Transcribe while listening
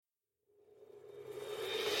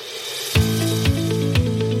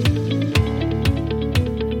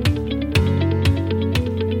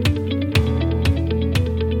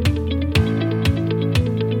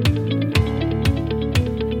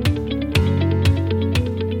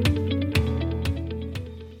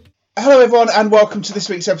Hello everyone and welcome to this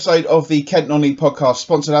week's episode of the Kent Non-League podcast,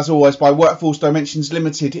 sponsored as always by Workforce Dimensions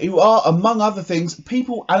Limited, who are, among other things,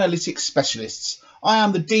 people analytics specialists. I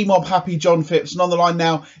am the D-Mob happy John Phipps, and on the line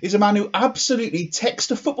now is a man who absolutely texted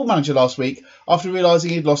a Football Manager last week after realising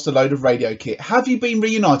he'd lost a load of radio kit. Have you been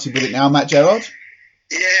reunited with it now, Matt Gerrard?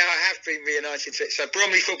 Yeah, I have been reunited to it. So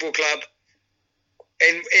Bromley Football Club,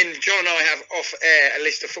 in John and I have off air a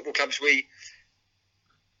list of football clubs we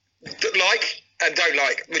like and don't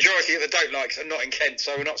like. Majority of the don't likes are not in Kent,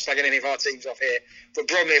 so we're not slagging any of our teams off here. But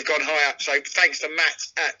Bromley have gone high up, so thanks to Matt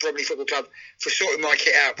at Bromley Football Club for sorting my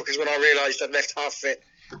kit out, because when I realised I'd left half of it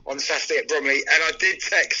on Saturday at Bromley, and I did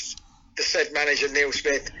text the said manager Neil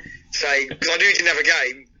Smith saying, because I knew he didn't have a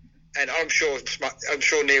game, and I'm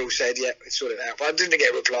sure Neil said, yeah, it's sorted out, but I didn't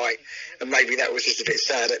get a reply, and maybe that was just a bit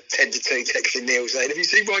sad at 10 to 2 texting Neil saying, have you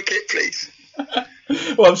seen my kit, please?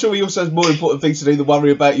 Well, I'm sure he also has more important things to do than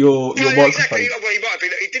worry about your microphone. Exactly. Well, he might have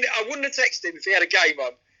been. I wouldn't have texted him if he had a game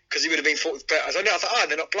on, because he would have been 40 better. I thought,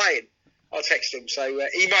 they're not playing. I'll text him. So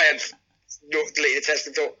he may have not deleted the text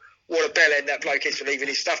and thought, what a bell end that bloke is for leaving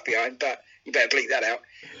his stuff behind, but you better bleep that out.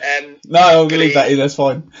 No, I'll leave that in, that's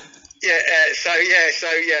fine. So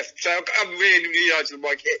I'm really reunited with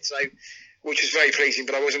my kit, which was very pleasing,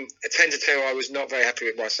 but I wasn't, at 10 to 2, I was not very happy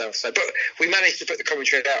with myself. But we managed to put the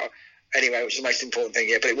commentary out anyway, which is the most important thing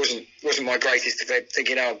here. But it wasn't my greatest event,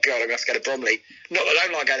 thinking, oh God, I'm going to have to go to Bromley. Not that I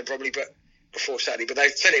don't like going to Bromley, but before Saturday. But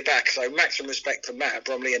they've sent it back, so maximum respect for Matt at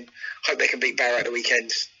Bromley, and hope they can beat Barrow at the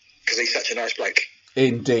weekend, because he's such a nice bloke.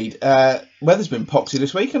 Indeed. Weather's been poxy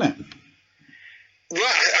this week, hasn't it? Well,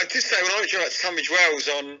 I did say when I was at Tunbridge Wells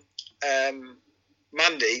on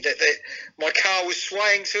Monday that my car was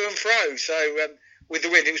swaying to and fro. So with the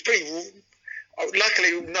wind, it was pretty.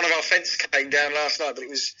 Luckily, none of our fence came down last night, but it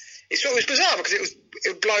was bizarre, because it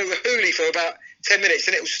would blow a hoolie for about 10 minutes,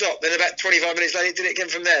 and it would stop. Then about 25 minutes later, it did it again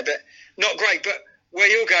from there. But not great. But where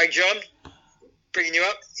you're going, John, bringing you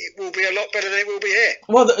up, it will be a lot better than it will be here.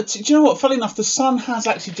 Well, do you know what? Funny enough, the sun has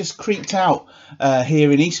actually just creeped out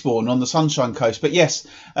here in Eastbourne on the Sunshine Coast. But yes,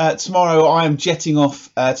 tomorrow I am jetting off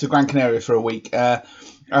to Gran Canaria for a week. I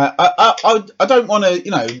don't want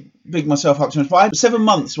to, big myself up too much, but I had 7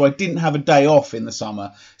 months where I didn't have a day off in the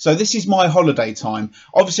summer. So this is my holiday time.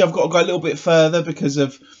 Obviously, I've got to go a little bit further because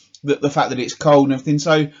of the fact that it's cold and everything.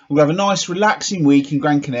 So we'll have a nice, relaxing week in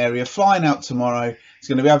Gran Canaria, flying out tomorrow. It's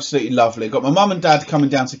going to be absolutely lovely. Got my mum and dad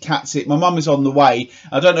coming down to Catsit. My mum is on the way.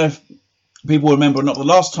 I don't know if people remember or not, the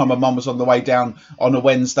last time my mum was on the way down on a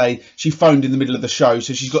Wednesday, she phoned in the middle of the show.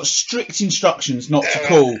 So she's got strict instructions not to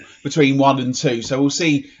call between 1 and 2. So we'll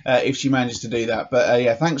see if she manages to do that. But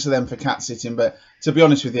yeah, thanks to them for cat sitting. But to be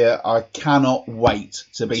honest with you, I cannot wait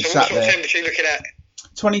to be sat there. What temperature are you looking at?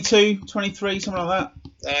 22, 23, something like that.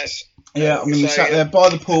 Nice. Yeah, I'm going to be sat there by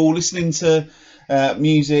the pool, listening to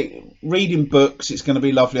music, reading books. It's going to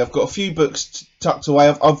be lovely. I've got a few books tucked away.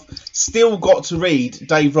 I've still got to read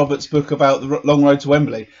Dave Roberts' book about the Long Road to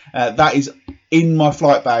Wembley. That is in my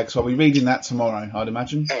flight bag, so I'll be reading that tomorrow, I'd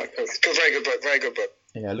imagine. Oh, cool. Very good book. Very good book.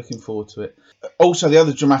 Yeah, looking forward to it. Also, the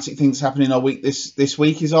other dramatic thing that's happening in our week this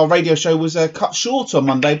week is our radio show was cut short on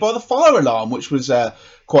Monday by the fire alarm, which was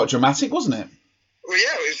quite dramatic, wasn't it? Well,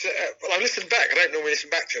 yeah, it was. Well, I listened back. I don't normally listen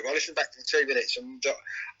back to him. I listened back to the 2 minutes, and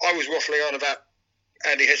I was waffling on about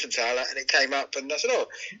Andy Hessenthaler, and it came up, and I said, oh,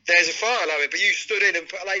 there's a fire alarm. But you stood in and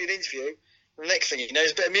played an interview, and the next thing you know,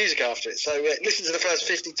 there's a bit of music after it. So listen to the first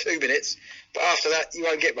 52 minutes, but after that, you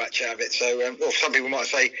won't get much out of it. So, or some people might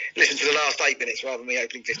say, listen to the last 8 minutes rather than the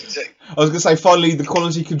opening 52. I was going to say, finally, the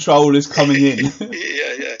quality control is coming in.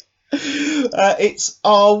 Yeah. It's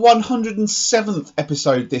our 107th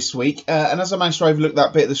episode this week, and as I managed to overlook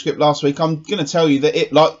that bit of the script last week, I'm going to tell you that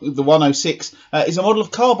it, like the 106, is a model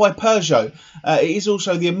of car by Peugeot. It is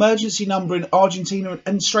also the emergency number in Argentina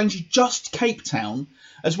and strangely just Cape Town,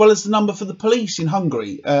 as well as the number for the police in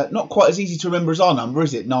Hungary. Not quite as easy to remember as our number,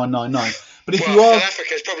 is it? 999. But if you are, South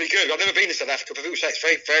Africa is probably good. I've never been to South Africa, but people say it's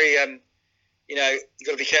very, very. You've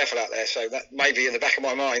got to be careful out there. So that may be in the back of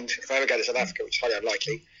my mind if I ever go to South Africa, which is highly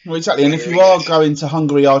unlikely. Well, exactly. And if you are going to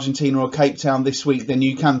Hungary, Argentina or Cape Town this week, then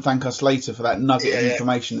you can thank us later for that nugget of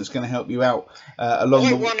information that's going to help you out along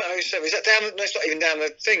the way. 107, is that down? No, it's not even down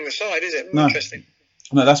the thing, the side, is it? No. Interesting.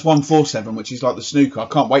 No, that's 147, which is like the snooker. I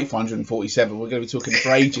can't wait for 147. We're going to be talking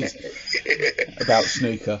for ages about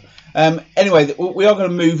snooker. Anyway, we are going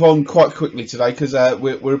to move on quite quickly today because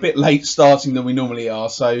we're a bit late starting than we normally are.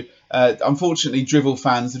 So, unfortunately, Drivel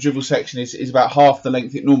fans, the Drivel section is about half the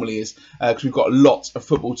length it normally is because we've got a lot of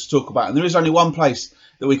football to talk about. And there is only one place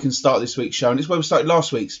that we can start this week's show, and it's where we started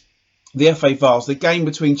last week's. The FA Vase, the game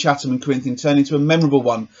between Chatham and Corinthians turned into a memorable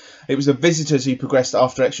one. It was the visitors who progressed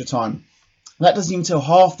after extra time. That doesn't even tell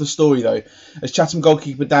half the story, though, as Chatham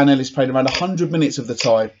goalkeeper Dan Ellis played around 100 minutes of the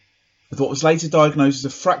tie with what was later diagnosed as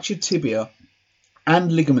a fractured tibia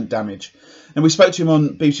and ligament damage. And we spoke to him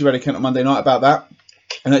on BBC Radio Kent on Monday night about that,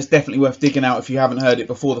 and it's definitely worth digging out if you haven't heard it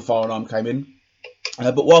before the fire alarm came in.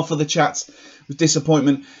 But while for the chats with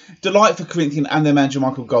disappointment, delight for Corinthian and their manager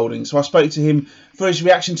Michael Golding. So I spoke to him for his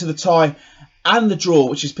reaction to the tie and the draw,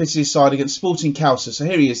 which has pitted his side against Sporting Cowser. So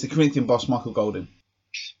here he is, the Corinthian boss, Michael Golding.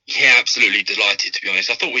 Yeah, absolutely delighted, to be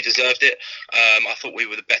honest. I thought we deserved it. I thought we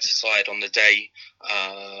were the better side on the day.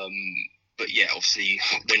 But yeah, obviously,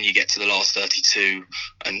 when you get to the last 32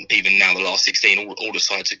 and even now the last 16, all the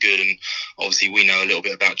sides are good. And obviously, we know a little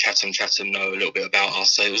bit about Chatham. Chatham know a little bit about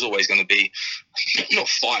us. So it was always going to be, not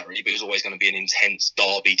fiery, but it was always going to be an intense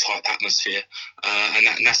derby-type atmosphere.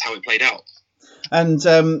 And that's how it played out. And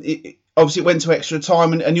obviously, it went to extra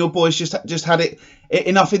time, and your boys just had it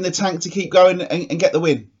enough in the tank to keep going and get the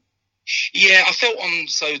win. Yeah, I felt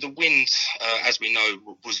so the wind, as we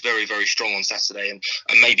know, was very, very strong on Saturday,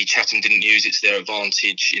 and maybe Chatham didn't use it to their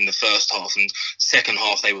advantage in the first half, and second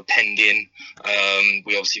half they were penned in.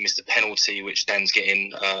 We obviously missed a penalty, which Dan's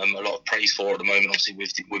getting a lot of praise for at the moment, obviously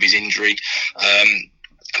with his injury.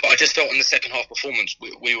 But I just felt in the second half performance,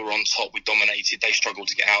 we were on top, we dominated, they struggled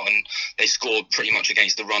to get out, and they scored pretty much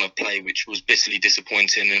against the run of play, which was bitterly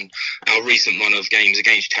disappointing. And our recent run of games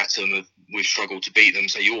against Chatham, we've struggled to beat them,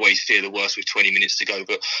 so you always fear the worst with 20 minutes to go.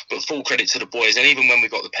 But full credit to the boys, and even when we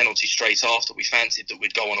got the penalty straight after, we fancied that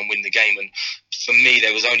we'd go on and win the game. And for me,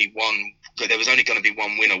 there was only going to be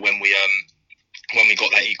one winner when we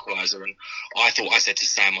got that equaliser, and I said to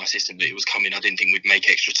Sam, my assistant, that it was coming. I didn't think we'd make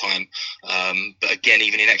extra time, but again,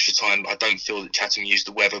 even in extra time, I don't feel that Chatham used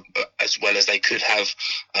the weather as well as they could have.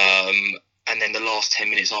 And then the last 10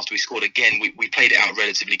 minutes after we scored again, we played it out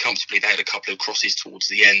relatively comfortably. They had a couple of crosses towards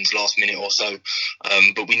the end, last minute or so,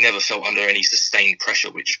 but we never felt under any sustained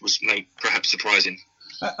pressure, which was perhaps surprising.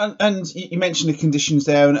 And you mentioned the conditions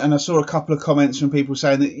there, and I saw a couple of comments from people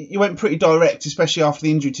saying that you went pretty direct, especially after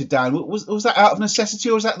the injury to Dan. Was that out of necessity,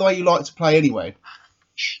 or was that the way you like to play anyway?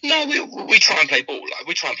 No, we try and play ball.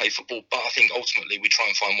 We try and play football, but I think ultimately we try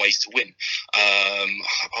and find ways to win.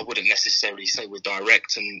 I wouldn't necessarily say we're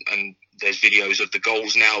direct, and there's videos of the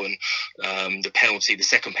goals now, and the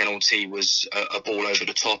second penalty was a ball over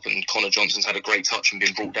the top, and Connor Johnson's had a great touch and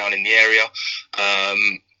been brought down in the area.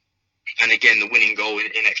 And again, the winning goal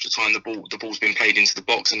in extra time, the ball's been played into the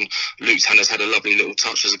box, and Luke Tanner's had a lovely little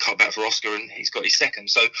touch as a cutback for Oscar, and he's got his second.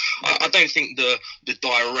 So I don't think the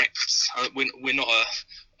direct, we're not a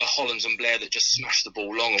Hollands and Blair that just smash the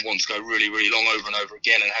ball long and want to go really, really long over and over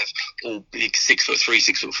again and have all big 6'3",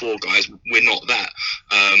 6'4" guys. We're not that.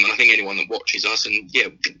 And I think anyone that watches us, and yeah,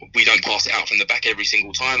 we don't pass it out from the back every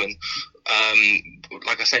single time. And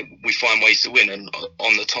like I say, we find ways to win. And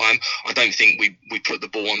on the time, I don't think we put the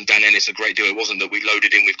ball on Dan Ellis a great deal. It wasn't that we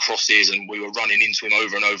loaded him with crosses and we were running into him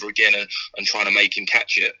over and over again and trying to make him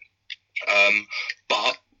catch it.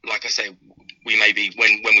 But like I say, we maybe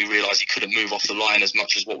when we realised he couldn't move off the line as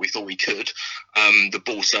much as what we thought we could, the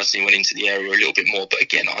ball certainly went into the area a little bit more. But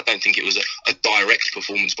again, I don't think it was a direct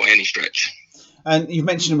performance by any stretch. And you've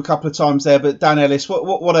mentioned him a couple of times there, but Dan Ellis,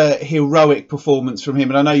 what a heroic performance from him.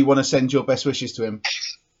 And I know you want to send your best wishes to him.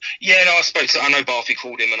 Yeah, no, I know Barfi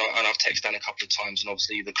called him, and I've texted Dan a couple of times, and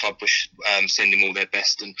obviously the club was sending all their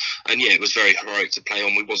best, and yeah, it was very heroic to play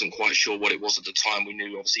on. We wasn't quite sure what it was at the time. We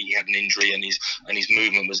knew obviously he had an injury and his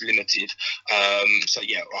movement was limited. So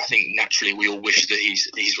yeah, I think naturally we all wish that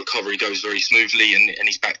his recovery goes very smoothly and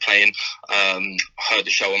he's back playing. I heard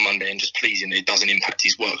the show on Monday, and just pleasing that it doesn't impact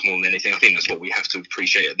his work more than anything. I think that's what we have to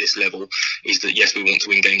appreciate at this level, is that yes, we want to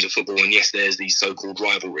win games of football, and yes, there's these so-called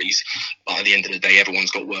rivalries, but at the end of the day,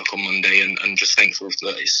 everyone's got work on Monday, and just thankful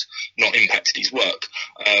that it's not impacted his work.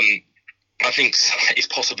 I think it's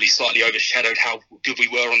possibly slightly overshadowed how good we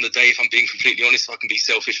were on the day, if I'm being completely honest, if I can be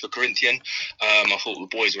selfish for Corinthian. I thought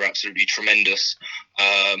the boys were absolutely tremendous,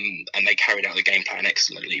 and they carried out the game plan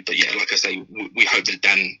excellently. But yeah, like I say, we hope that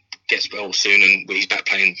Dan gets well soon and he's back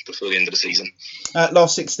playing before the end of the season.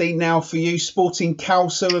 Last 16 now for you, Sporting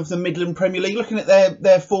Cowser of the Midland Premier League. Looking at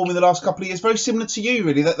their form in the last couple of years, very similar to you,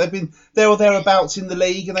 really. That they've been there or thereabouts in the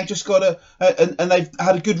league, and they've just got and they've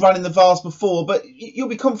had a good run in the Vase before. But you'll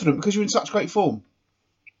be confident because you're in such great form.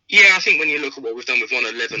 Yeah, I think when you look at what we've done, we've won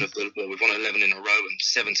 11 in a row and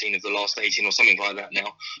 17 of the last 18 or something like that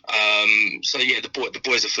now. So yeah, the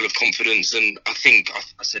boys are full of confidence, and I think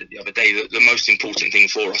I said it the other day that the most important thing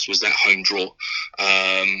for us was that home draw.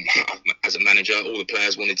 As a manager, all the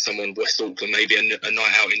players wanted someone West Auckland, maybe a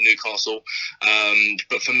night out in Newcastle,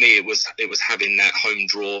 but for me it was having that home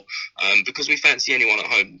draw, because we fancy anyone at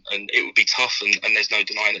home, and it would be tough, and there's no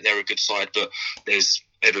denying that they're a good side, but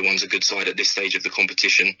everyone's a good side at this stage of the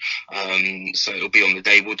competition. So it'll be on the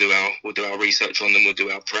day. We'll do our research on them. We'll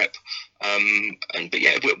do our prep. But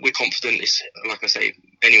yeah, we're confident. It's like I say,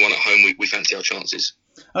 anyone at home, we fancy our chances.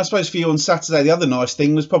 I suppose for you on Saturday, the other nice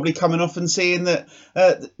thing was probably coming off and seeing that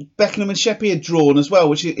Beckenham and Sheppey had drawn as well,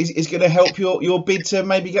 which is going to help your bid to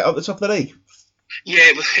maybe get up the top of the league. Yeah,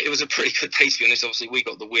 it was a pretty good day, to be honest. Obviously, we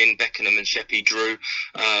got the win. Beckenham and Sheppey drew.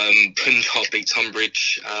 Punjab beat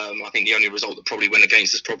Tunbridge. I think the only result that probably went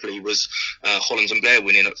against us properly was Hollands and Blair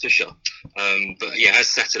winning at Fisher. But yeah, as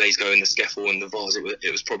Saturdays go in the Skeffel and the Vase,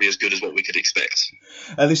 it was probably as good as what we could expect.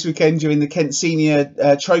 This weekend you're in the Kent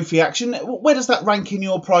Senior Trophy action. Where does that rank in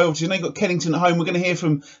your priorities? I know you've got Kennington at home. We're going to hear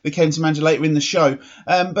from the Kennington manager later in the show.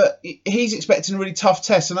 But he's expecting a really tough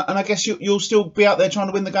test, and I guess you'll still be out there trying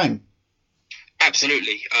to win the game.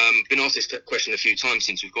 Absolutely. Been asked this question a few times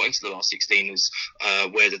since we've got into the last 16, is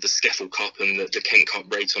where did the Skeffel Cup and the Kent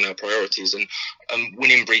Cup rate on our priorities, and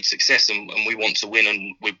winning breeds success, and we want to win,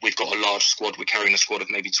 and we've got a large squad. We're carrying a squad of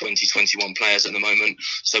maybe 20, 21 players at the moment,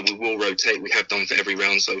 so we will rotate. We have done for every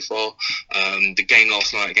round so far. The game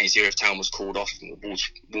last night against Erith Town was called off on the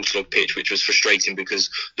Waterlog pitch, which was frustrating because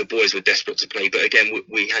the boys were desperate to play, but again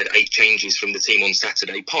we had 8 changes from the team on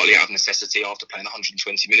Saturday, partly out of necessity after playing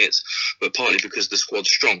 120 minutes, but partly because the squad's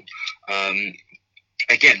strong.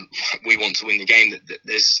 Again, we want to win the game.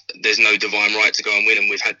 There's no divine right to go and win, and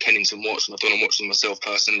we've had Kennington watch, and I've gone and watched them myself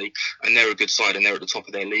personally, and they're a good side, and they're at the top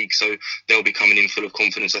of their league, so they'll be coming in full of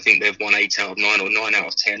confidence. I think they've won 8 out of 9 or 9 out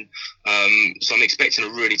of 10. So I'm expecting a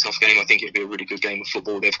really tough game. I think it'll be a really good game of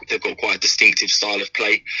football. They've got quite a distinctive style of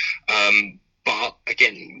play. But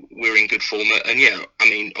again, we're in good form, and yeah, I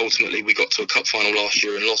mean, ultimately we got to a cup final last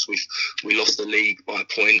year and lost. We lost the league by a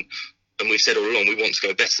point. And we've said all along we want to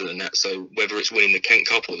go better than that. So whether it's winning the Kent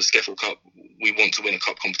Cup or the Skeffel Cup, we want to win a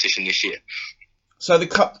cup competition this year. So the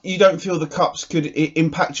cup, you don't feel the cups could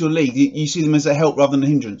impact your league? You see them as a help rather than a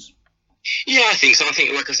hindrance? Yeah, I think so. I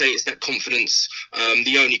think, like I say, it's that confidence.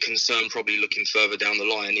 The only concern probably looking further down the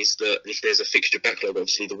line is that if there's a fixture backlog,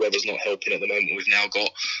 obviously the weather's not helping at the moment. We've now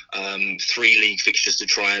got 3 league fixtures to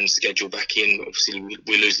try and schedule back in. Obviously,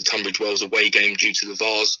 we lose the Tunbridge Wells away game due to the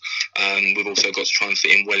Vase. We've also got to try and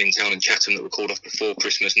fit in Wellington and Chatham that were called off before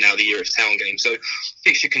Christmas, now the Erith Town game. So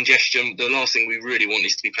fixture congestion, the last thing we really want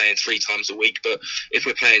is to be playing 3 times a week. But if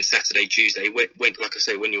we're playing Saturday, Tuesday, like I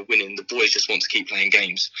say, when you're winning, the boys just want to keep playing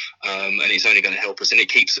games. And it's only going to help us, and it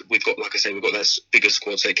keeps. We've got that bigger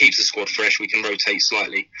squad, so it keeps the squad fresh. We can rotate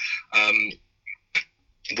slightly.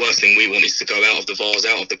 Worst thing we want is to go out of the Vase,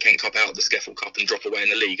 out of the Kent Cup, out of the Skeffel Cup, and drop away in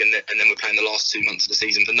the league, and then we're playing the last 2 months of the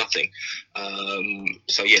season for nothing.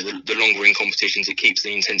 So yeah, the longer in competitions, it keeps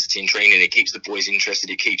the intensity in training, it keeps the boys interested,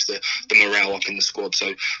 it keeps the morale up in the squad.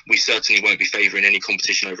 So we certainly won't be favouring any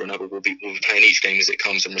competition over another. We'll be playing each game as it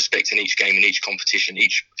comes and respecting each game and each competition,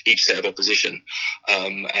 each set of opposition,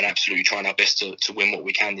 and absolutely trying our best to win what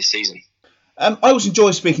we can this season. I always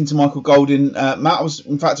enjoy speaking to Michael Golding, Matt. I was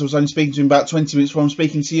only speaking to him about 20 minutes before I'm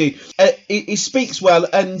speaking to you. He speaks well,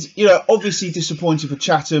 and obviously disappointed for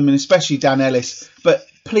Chatham and especially Dan Ellis, but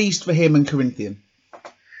pleased for him and Corinthian.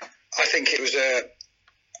 I think it was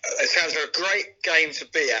it sounds like a great game to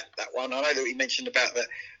be at, that one. I know that he mentioned about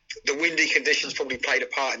the windy conditions probably played a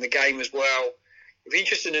part in the game as well. It'd be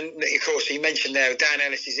interesting, of course, he mentioned there Dan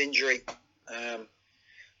Ellis's injury.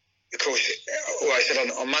 Of course, I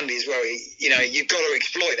said on Monday as well, you've got to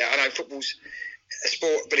exploit that. I know football's a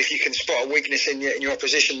sport, but if you can spot a weakness in your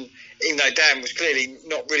opposition, even though Dan was clearly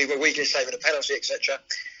not really a weakness, saving a penalty, etc.,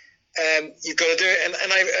 you've got to do it,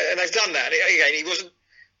 and they've done that. Again, he wasn't.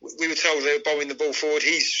 We were told they were bombing the ball forward.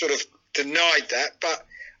 He's sort of denied that, but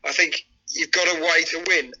I think you've got a way to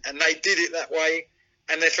win, and they did it that way,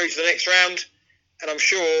 and they're through to the next round, and I'm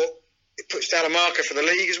sure it puts down a marker for the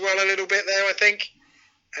league as well a little bit there, I think.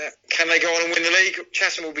 Can they go on and win the league?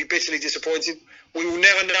 Chatham will be bitterly disappointed. We will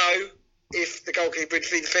never know if the goalkeeper would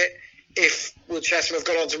be fit. If would Chatham have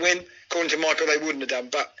gone on to win? According to Michael, they wouldn't have done.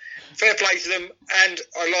 But fair play to them, and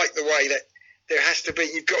I like the way that there has to be.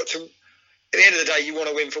 You've got to. At the end of the day, you want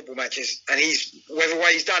to win football matches, and whatever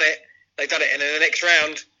way he's done it, they've done it. And in the next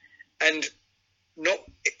round, and not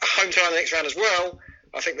home time in the next round as well.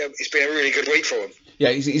 I think that it's been a really good week for them. Yeah,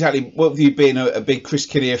 exactly. Well, with you being a big Chris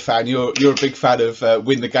Kinnear fan, you're a big fan of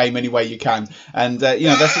win the game any way you can, and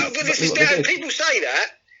that's what they do. People say that,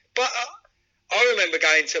 but I remember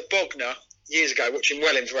going to Bognor years ago, watching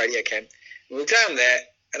Wellens Radio Ken. We were down there,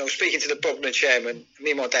 and I was speaking to the Bognor chairman.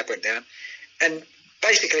 Me and my dad went down, and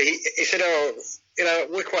basically he said,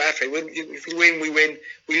 we're quite happy. If we win, we win.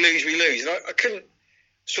 We lose, we lose. And I couldn't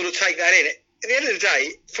sort of take that in. At the end of the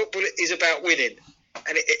day, football is about winning.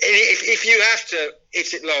 And if you have to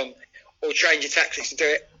hit it long or change your tactics to do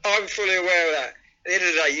it, I'm fully aware of that. At the end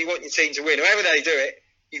of the day, you want your team to win. However they do it,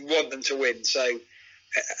 you want them to win. So,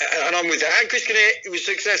 and I'm with that. And Chris Kinnear, he was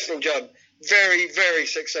successful, John. Very, very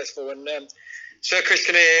successful. And Sir Chris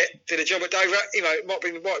Kinnear did a job at Dover. It might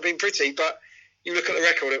have been pretty, but you look at the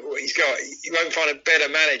record of what he's got, you won't find a better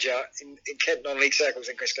manager in Kent non-league circles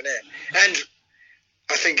than Chris Kinnear. And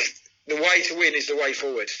I think the way to win is the way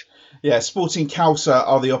forward. Yeah, Sporting Khalsa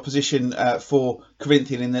are the opposition for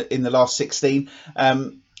Corinthian in the last 16.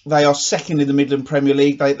 They are second in the Midland Premier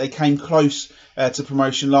League. They came close to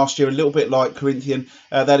promotion last year, a little bit like Corinthian.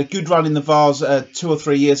 They had a good run in the Vars 2 or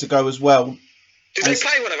 3 years ago as well. Did they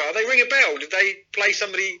play one of ours? They ring a bell. Did they play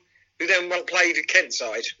somebody who then played the Kent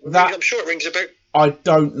side? I'm sure it rings a bell. I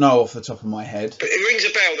don't know off the top of my head. But it rings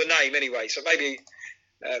a bell, the name anyway. So maybe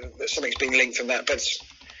something's been linked from that. But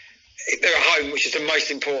they're at home, which is the most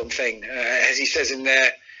important thing. As he says in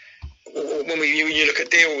there, when you look at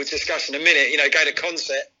Deal, we'll discuss in a minute. Going to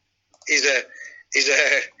Concert is a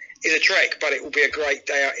trek, but it will be a great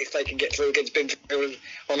day out if they can get through against Binfield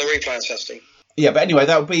on the replay on Saturday. Yeah, but anyway,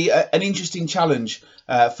 that will be an interesting challenge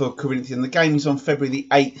for Corinthian. The game is on February the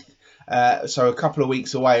 8th, so a couple of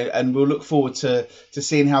weeks away, and we'll look forward to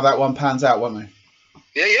seeing how that one pans out, won't we?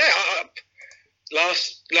 Yeah.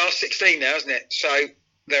 Last 16 now, isn't it? So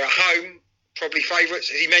they're at home, probably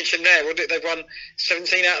favourites. As you mentioned there, they've won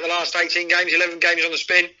 17 out of the last 18 games, 11 games on the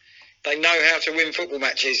spin. They know how to win football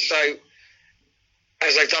matches. So,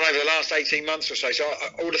 as they've done over the last 18 months or so. So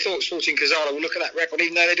I would have thought Sporting Kazala will look at that record,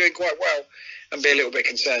 even though they're doing quite well, and be a little bit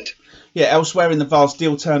concerned. Yeah, elsewhere in the Vars,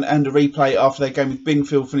 Deal turn and a replay after their game with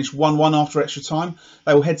Binfield finished 1-1 after extra time.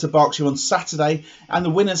 They will head to Berkshire on Saturday, and the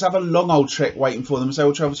winners have a long old trek waiting for them as they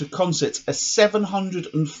will travel to Concert, a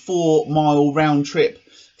 704-mile round trip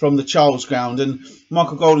from the Charles Ground. And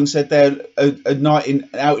Michael Golding said they're a night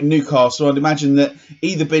out in Newcastle. I'd imagine that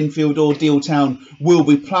either Binfield or Deal Town will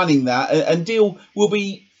be planning that, and Deal will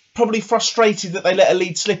be probably frustrated that they let a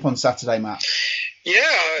lead slip on Saturday, Matt. Yeah,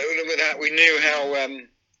 with that we knew how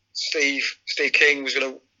Steve King was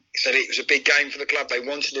going to. Said it was a big game for the club. They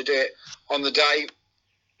wanted to do it on the day.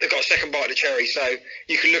 They got a second bite of the cherry, so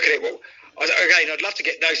you can look at it. Well, again, I'd love to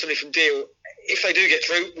know somebody from Deal if they do get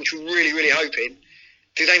through, which we're really, really hoping.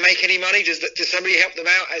 Do they make any money? Does somebody help them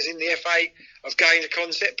out, as in the FA, of going to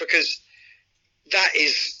Concert? Because that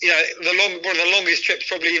is, one of the longest trips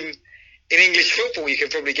probably in English football. You can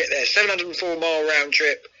probably get there. 704-mile round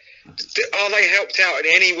trip. Are they helped out in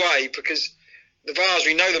any way? Because the Vars,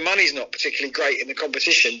 we know the money's not particularly great in the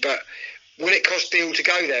competition, but will it cost Deal to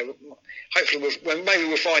go there? Hopefully, maybe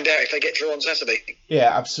we'll find out if they get through on Saturday.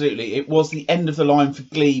 Yeah, absolutely. It was the end of the line for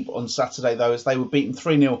Glebe on Saturday, though, as they were beaten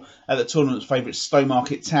 3-0 at the tournament's favourite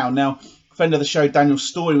Stowmarket Town. Now, friend of the show, Daniel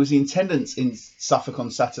Story, was in attendance in Suffolk on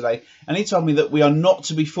Saturday, and he told me that we are not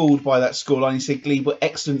to be fooled by that scoreline. He said Glebe were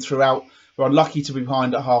excellent throughout, were unlucky to be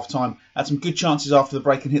behind at half-time, had some good chances after the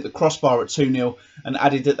break and hit the crossbar at 2-0, and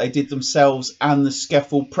added that they did themselves and the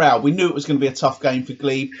Scaffold proud. We knew it was going to be a tough game for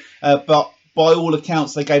Glebe, but by all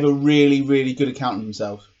accounts, they gave a really, really good account of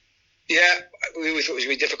themselves. Yeah, we thought it was going to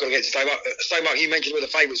be difficult against Stowmark. You mentioned were the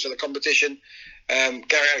favourites for the competition.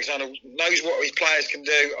 Gary Alexander knows what his players can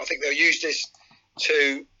do. I think they'll use this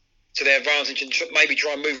to their advantage and maybe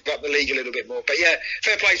try and move up the league a little bit more. But yeah,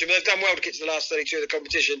 fair play to them. They've done well to get to the last 32 of the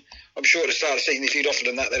competition. I'm sure at the start of the season, if you'd offered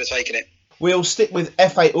them that, they'd have taken it. We'll stick with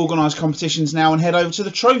FA organised competitions now and head over to the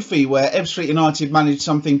Trophy, where Ebbsfleet United managed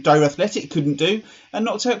something Dover Athletic couldn't do and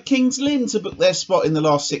knocked out Kings Lynn to book their spot in the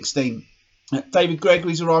last 16. David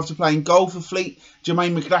Gregory's arrived to play in goal for Fleet,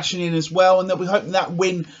 Jermaine McGlashan in as well, and they'll be hoping that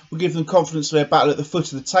win will give them confidence for their battle at the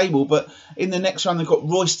foot of the table. But in the next round, they've got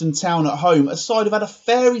Royston Town at home, a side who've had a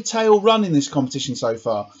fairy tale run in this competition so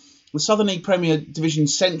far. The Southern League Premier Division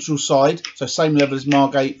Central side, so same level as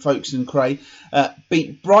Margate, Folkestone and Cray,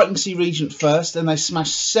 beat Brightonsea Regent first, and they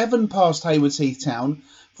smashed 7 past Haywards Heath Town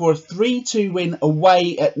for a 3-2 win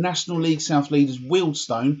away at National League South leaders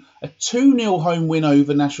Wealdstone, a 2-0 home win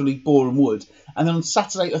over National League Boreham Wood, and then on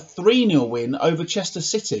Saturday a 3-0 win over Chester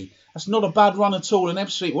City. That's not a bad run at all, and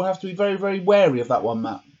Ebbsfleet will have to be very, very wary of that one,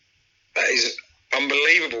 Matt. That is an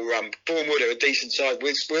unbelievable run. Boreham Wood are a decent side.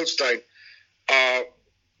 Wealdstone are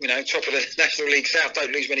top of the National League South,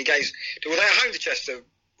 don't lose many games. Were they at home to Chester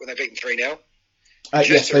when they beat them 3-0?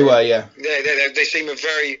 Yes, they were, yeah. They seem a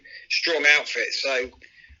very strong outfit. So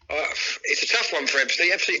it's a tough one for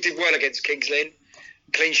Ebbsfleet. Ebbsfleet did well against Kings Lynn.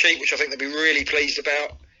 Clean sheet, which I think they'll be really pleased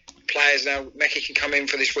about. Players now, Mecky can come in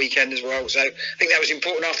for this weekend as well. So I think that was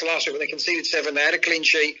important after last week when they conceded 7. They had a clean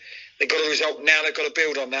sheet. They got a result. Now they've got to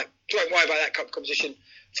build on that. Don't worry about that cup competition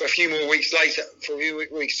for a few more weeks later, for a few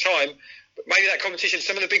weeks' time. But maybe that competition,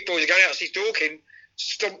 some of the big boys are going out. See, Dorking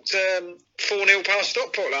stomped 4-0 past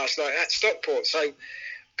Stockport last night at Stockport. So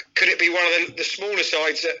could it be one of the smaller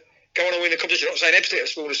sides that go on and win the competition? I'm not saying Ebbsfleet are a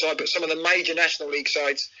smaller side, but some of the major National League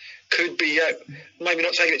sides could be maybe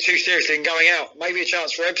not taking it too seriously and going out. Maybe a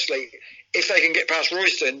chance for Ebbsfleet. If they can get past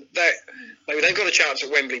Royston, maybe they've got a chance at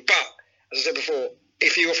Wembley. But, as I said before,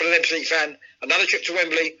 if you offer an Ebbsfleet fan another trip to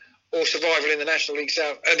Wembley or survival in the National League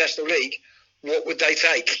National League, what would they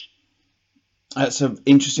take? That's an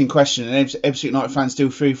interesting question, and Ebbsfleet United fans, still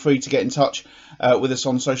feel free to get in touch with us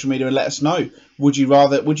on social media and let us know. Would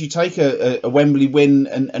you take a Wembley win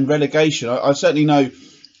and relegation? I certainly know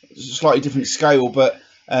it's a slightly different scale, but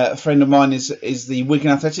a friend of mine is the Wigan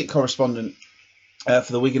Athletic correspondent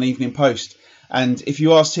for the Wigan Evening Post. And if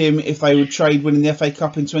you asked him if they would trade winning the FA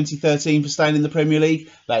Cup in 2013 for staying in the Premier League,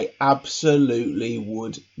 they absolutely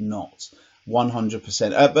would not.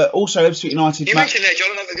 100%. But also Ebbsfleet United... You mentioned there, John,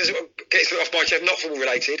 I don't think it gets off my chest, not football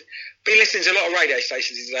related. Been listening to a lot of radio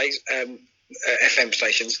stations these days, FM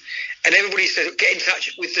stations, and everybody says, get in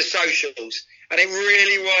touch with the socials. And it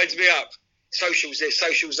really winds me up. Socials this,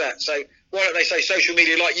 socials that. So why don't they say social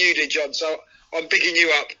media like you did, John? So I'm bigging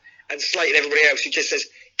you up and slating everybody else who just says,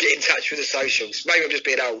 get in touch with the socials. Maybe I'm just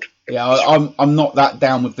being old. Yeah, I'm not that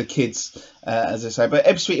down with the kids, as I say. But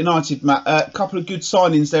Ebbsfleet United, Matt, a couple of good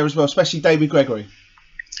signings there as well, especially David Gregory.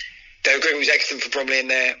 David Gregory was excellent for Bromley in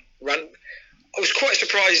their run. I was quite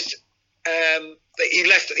surprised that he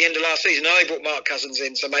left at the end of last season. They brought Mark Cousins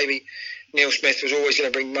in, so maybe Neil Smith was always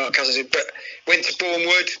going to bring Mark Cousins in. But went to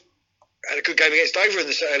Bournemouth, had a good game against Dover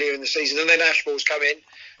earlier in the season, and then Ashball's come in.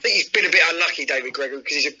 I think he's been a bit unlucky, David Gregory,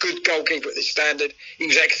 because he's a good goalkeeper at this standard. He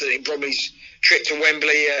was excellent in Bromley's trip to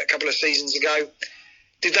Wembley a couple of seasons ago.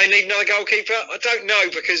 Did they need another goalkeeper? I don't know,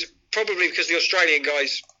 probably because the Australian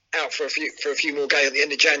guy's out for a few more games at the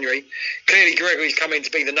end of January. Clearly, Gregory's come in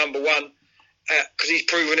to be the number one because he's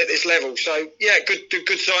proven at this level. So yeah,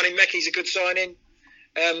 good signing. Mecky's a good signing.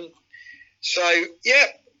 So yeah,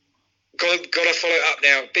 got to follow it up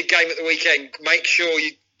now. Big game at the weekend. Make sure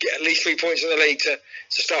you get at least 3 points in the league to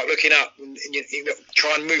start looking up and you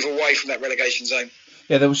try and move away from that relegation zone.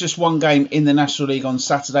 Yeah, there was just one game in the National League on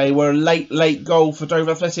Saturday where a late goal for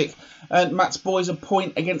Dover Athletic and Matt's boys a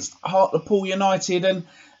point against Hartlepool United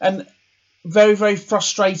and very, very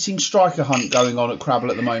frustrating striker hunt going on at Crabble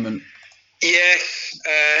at the moment. Yes,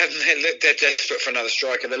 they're desperate for another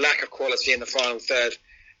striker. The lack of quality in the final third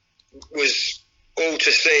was all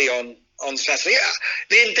to see on Saturday. Yeah,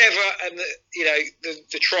 the endeavour and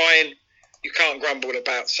the trying, you can't grumble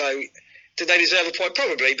about. So did they deserve a point?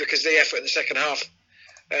 Probably, because the effort in the second half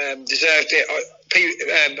deserved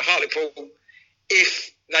it. Hartlepool,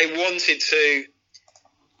 if they wanted to,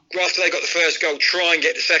 after they got the first goal, try and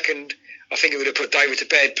get the second, I think it would have put Dover to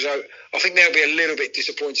bed. So I think they'll be a little bit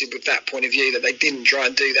disappointed with that point of view, that they didn't try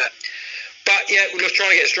and do that. But yeah, we're just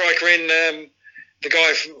trying to get a striker in. The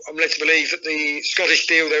guy, I'm led to believe that the Scottish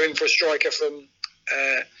deal, they're in for a striker from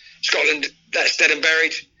Scotland. That's dead and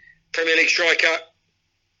buried. Premier League striker.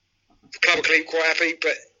 The club are quite happy,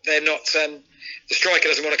 but they're not. The striker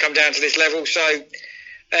doesn't want to come down to this level. So,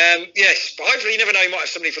 yes, but hopefully you never know, he might have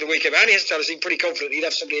somebody for the weekend. But only has seemed pretty confident he'd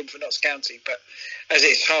have somebody in for Notts County. But as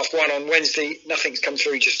it's 1:30 on Wednesday, nothing's come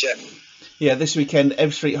through just yet. Yeah, this weekend,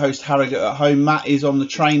 Ebbsfleet host Harrogate at home. Matt is on the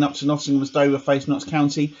train up to Nottingham as Dover face Notts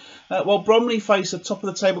County. While Bromley face a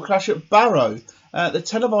top-of-the-table clash at Barrow. The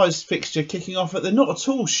televised fixture kicking off at the not at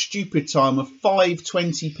all stupid time of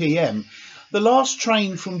 5:20 p.m. The last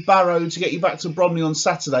train from Barrow to get you back to Bromley on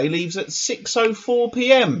Saturday leaves at 6:04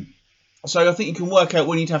 p.m. So I think you can work out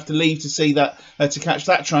when you'd have to leave to see that to catch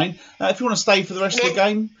that train. If you want to stay for the rest of the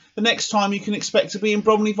game, the next time you can expect to be in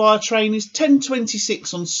Bromley via train is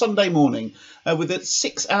 10:26 on Sunday morning, with it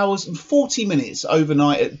 6 hours and 40 minutes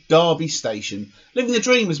overnight at Derby Station. Living the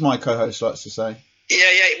dream, as my co-host likes to say. Yeah.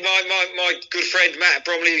 My good friend Matt at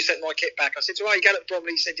Bromley, who sent my kit back, I said, "So, are you going to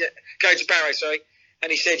Bromley?" He said, "Yeah, going to Barrow, sorry."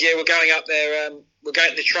 And he said, "Yeah, we're going up there. We're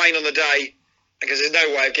going to the train on the day because there's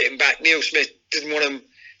no way of getting back." Neil Smith didn't want them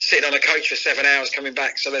sitting on a coach for 7 hours coming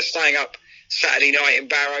back, so they're staying up Saturday night in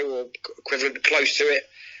Barrow or equivalent close to it,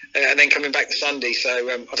 and then coming back to Sunday. So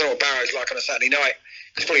I don't know what Barrow's like on a Saturday night,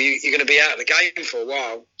 because probably you're going to be out of the game for a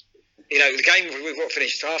while. The game we've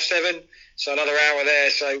finished 7:30, so another hour there.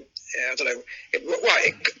 So I don't know.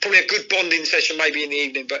 Probably a good bonding session maybe in the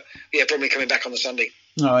evening, but yeah, Bromley coming back on the Sunday.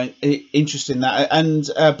 All right, interesting that. And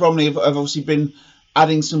Bromley have obviously been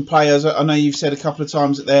adding some players. I know you've said a couple of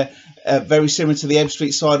times that they're very similar to the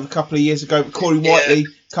Ebbsfleet side of a couple of years ago. But Corey Whiteley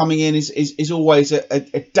coming in is always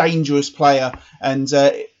a dangerous player, and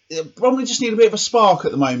Bromley just need a bit of a spark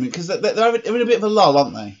at the moment because they're in a bit of a lull,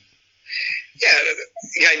 aren't they? Yeah,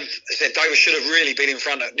 again, as I said, Dover should have really been in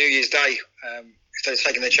front at New Year's Day. If they'd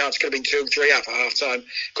taken their chance, could have been 2 and 3 up at half time.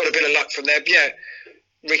 Got a bit of luck from there. But yeah,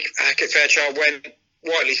 Rick Hackett-Fairchild when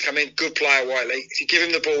Whiteley's come in, good player Whiteley. If you give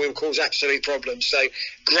him the ball, he'll cause absolute problems. So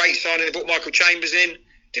great signing. They brought Michael Chambers in.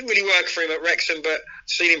 Didn't really work for him at Wrexham, but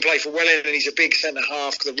seen him play for Welling, and he's a big centre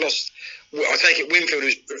half because they've lost. I take it Winfield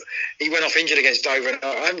he went off injured against Dover. And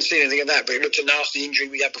I haven't seen anything of that, but it looked a nasty injury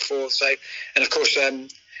we had before. So, and of course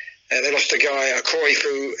they lost a guy, Corey,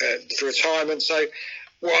 through retirement. So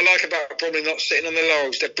what I like about Bromley not sitting on the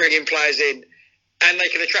laurels, they're bringing players in and they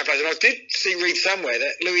can attract players. And I did read somewhere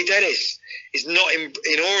that Louis Dennis is not in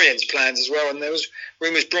Orient's plans as well, and there was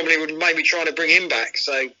rumours Bromley would maybe trying to bring him back.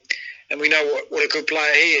 So, and we know what a good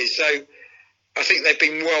player he is. So I think they've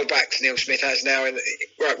been well backed, Neil Smith has now.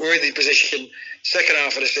 We're in the position, second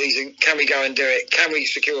half of the season, can we go and do it? Can we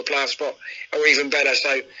secure a playoff spot or even better?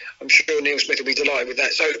 So I'm sure Neil Smith will be delighted with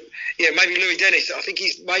that. So, yeah, maybe Louis Dennis, I think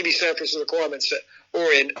he's maybe surplus of requirements at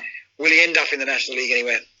Orient. Will he end up in the National League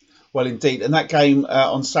anywhere? Well, indeed. And that game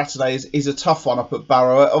on Saturday is a tough one up at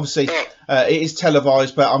Barrow. Obviously, it is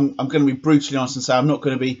televised, but I'm going to be brutally honest and say I'm not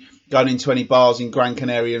going to be going into any bars in Gran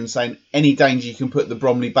Canaria and saying any danger you can put the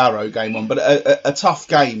Bromley-Barrow game on. But a tough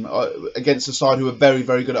game against a side who are very,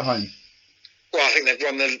 very good at home. Well, I think they've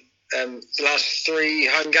won the last 3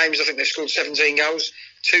 home games. I think they've scored 17 goals,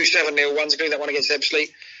 2 7-0 ones, including that one against Ebbsfleet.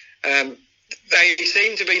 They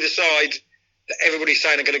seem to be the side that everybody's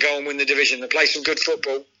saying are going to go and win the division. They play some good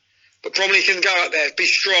football. But Bromley can go out there, be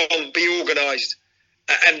strong, be organised.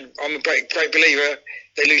 And I'm a great believer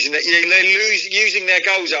they're using their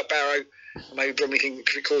goals up Barrow. Maybe Bromley can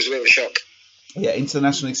cause a bit of a shock. Yeah, into the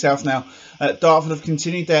National League South now. Dartford have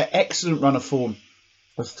continued their excellent run of form.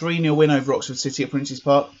 A 3-0 win over Oxford City at Princes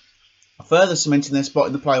Park. Further cementing their spot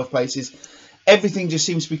in the playoff places. Everything just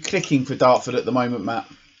seems to be clicking for Dartford at the moment, Matt.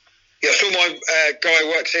 Yeah, I saw my guy who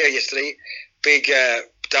works here yesterday. Big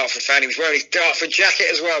Dartford fan. He was wearing his Dartford jacket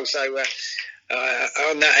as well. So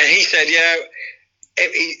on that, and he said,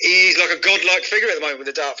 he's like a godlike figure at the moment with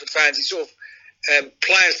the Dartford fans. He's sort of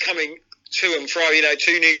players coming to and fro.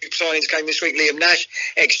 2 new signings came this week. Liam Nash,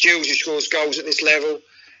 ex-Jules, who scores goals at this level.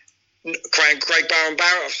 Craig Barron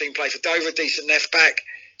Barrett, I've seen play for Dover, decent left back.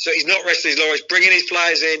 So he's not resting his laurels, bringing his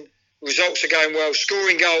players in. Results are going well,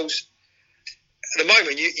 scoring goals. At the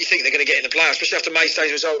moment, you think they're going to get in the playoffs, especially after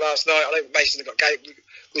Maystone's result last night. I think Mason got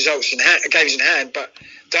results games in hand, but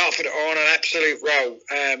Dartford are on an absolute roll.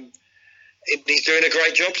 He's doing a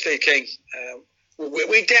great job, Steve King.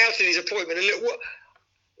 We doubted his appointment a little.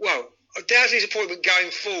 Well, I doubted his appointment going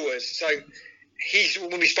forward. So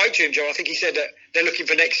when we spoke to him, John, I think he said that they're looking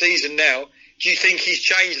for next season now. Do you think he's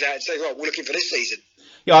changed that and said, right, we're looking for this season?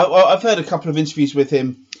 Yeah, I've heard a couple of interviews with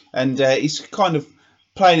him, and he's kind of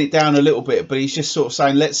playing it down a little bit, but he's just sort of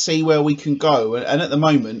saying, let's see where we can go. And at the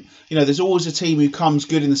moment, there's always a team who comes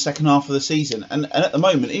good in the second half of the season. And at the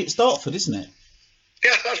moment, it's Dartford, isn't it?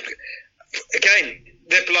 Yeah, again,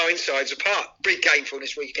 they're blowing sides apart. Big game for them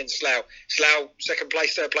this week against Slough. Slough, second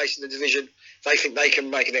place, third place in the division. They think they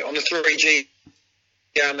can make it on the 3G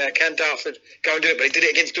down there. Can Dartford go and do it? But they did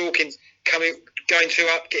it against Dawkins, going 2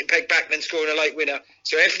 up, getting pegged back, then scoring a late winner.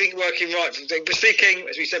 So everything working right from thing. But Steve King,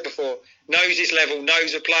 as we said before, knows his level,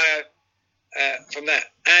 knows a player from that,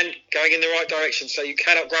 and going in the right direction. So you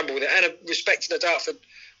cannot grumble with it. And respecting the Dartford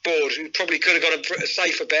board, who probably could have got a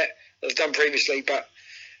safer bet than they've done previously, but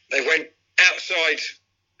they went outside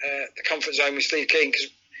the comfort zone with Steve King because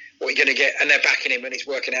what you're going to get, and they're backing him, and it's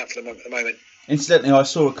working out for them at the moment. Incidentally, I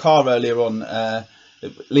saw a car earlier on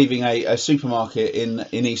leaving a supermarket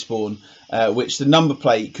in Eastbourne, which the number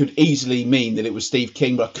plate could easily mean that it was Steve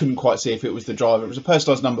King, but I couldn't quite see if it was the driver. It was a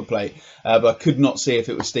personalised number plate, but I could not see if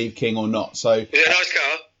it was Steve King or not. So, is it a nice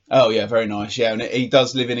car? Oh yeah, very nice. Yeah, and he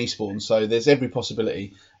does live in Eastbourne, so there's every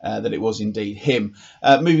possibility that it was indeed him.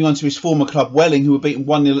 Moving on to his former club, Welling, who were beaten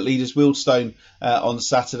 1-0 at leaders Wealdstone on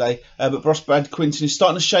Saturday. But Brad Quinton is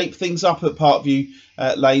starting to shape things up at Parkview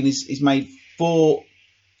Lane. He's made 4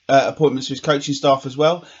 appointments for his coaching staff as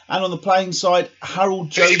well. And on the playing side, Harold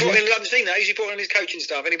Joseph. Who's he brought in? I haven't seen that. Who's he brought in his coaching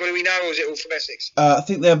staff? Anybody we know, or is it all from Essex? I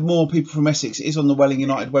think there are more people from Essex. It is on the Welling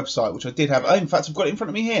United website, which I did have. Oh, in fact, I've got it in front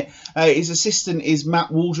of me here. His assistant is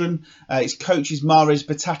Matt Waldron. His coach is Mahrez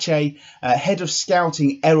Batache. Head of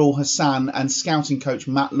scouting, Errol Hassan. And scouting coach,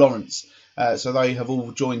 Matt Lawrence. So they have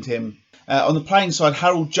all joined him. On the playing side,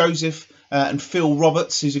 Harold Joseph and Phil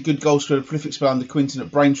Roberts, who's a good goal scorer, prolific spell under Quinton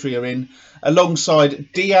at Braintree, are in.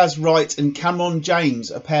 Alongside Diaz Wright and Cameron James,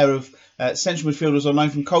 a pair of central midfielders on loan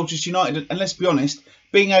from Colchester United. And let's be honest,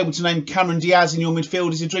 being able to name Cameron Diaz in your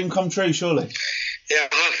midfield is a dream come true, surely. Yeah,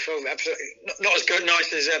 absolutely. Not as good,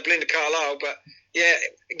 nice as Belinda Carlisle, but yeah,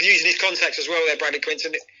 using his contacts as well there, Bradley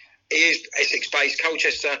Quinton. He is Essex-based.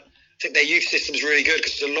 Colchester, I think their youth system's really good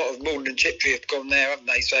because a lot of Morden and Chiptree have gone there, haven't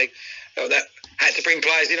they? So that had to bring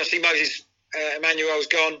players in. I see Moses Emmanuel's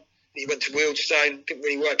gone. He went to Wealdstone, didn't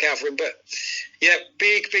really work out for him. But yeah,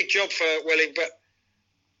 big job for Welling. But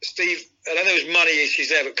Steve, I know there was money issues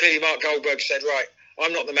there, but clearly Mark Goldberg said, right,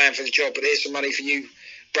 I'm not the man for the job, but here's some money for you,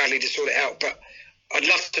 Bradley, to sort it out. But I'd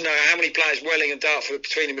love to know how many players Welling and Dartford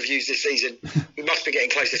between them have used this season. We must be getting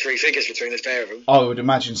close to 3 figures between the pair of them. I would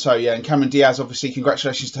imagine so, yeah. And Cameron Diaz, obviously,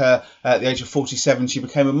 congratulations to her at the age of 47. She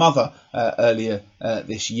became a mother earlier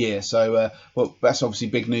this year. So, well, that's obviously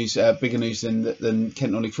big news, bigger news than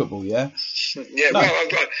Kent Non-League football, yeah? Yeah, no,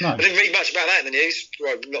 I didn't read much about that in the news.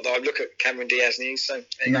 Well, not that I look at Cameron Diaz news, so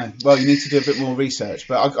there you go. Well, you need to do a bit more research.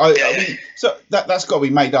 But I mean, so that's got to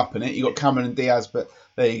be made up in it. You've got Cameron and Diaz, but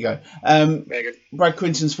there you go. Very good. Brad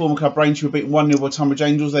Quinton's former club Braintree were beaten 1-0 by Tunbridge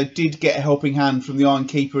Angels. They did get a helping hand from the Iron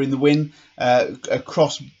Keeper in the win. A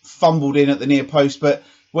cross fumbled in at the near post, but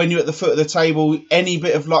when you're at the foot of the table, any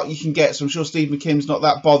bit of luck you can get. So I'm sure Steve McKim's not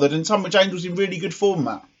that bothered. And Tunbridge Angels in really good form,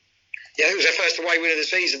 Matt. Yeah, it was their first away win of the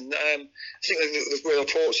season. I think the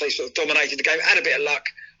reports, they sort of dominated the game. Had a bit of luck.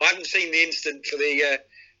 I haven't seen the instant for the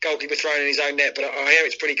goalkeeper thrown in his own net, but I hear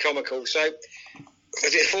it's pretty comical. So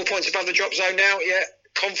is it 4 points above the drop zone now? Yeah.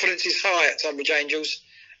 Confidence is high at Tunbridge Angels.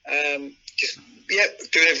 Doing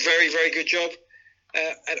a very, very good job.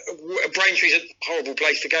 And Braintree's a horrible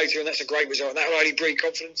place to go to, and that's a great result. And that will only breed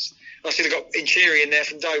confidence. I see they've got Inchiri in there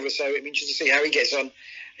from Dover, so it'll be interesting to see how he gets on.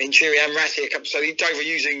 Inchiri and Ratty, so Dover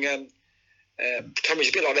using Tunbridge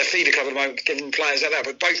a bit like their feeder club at the moment, giving players like that.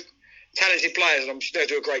 But both talented players, and I'm sure they'll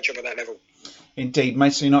do a great job at that level. Indeed,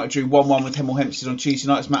 Maidstone United drew 1-1 with Hemel Hempstead on Tuesday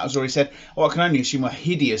night, as Matt has already said. I can only assume were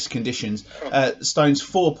hideous conditions. Stone's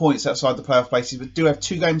 4 points outside the playoff places, but do have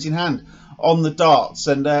 2 games in hand on the darts.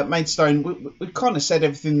 And Maidstone, we've kind of said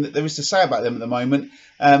everything that there is to say about them at the moment.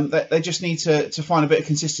 They just need to find a bit of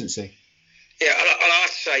consistency. Yeah, I have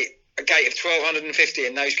to say, a gate of 1,250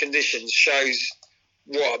 in those conditions shows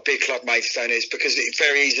what a big club Maidstone is, because it's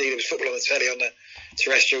very easy. There was football on the telly, on the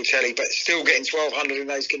terrestrial telly, but still getting 1,200 in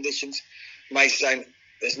those conditions. Maidstone,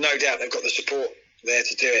 there's no doubt they've got the support there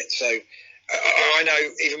to do it. So I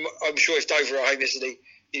know, I'm sure if Dover are home yesterday,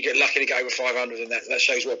 you get lucky to get over 500, and that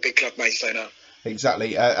shows what big club Maidstone are.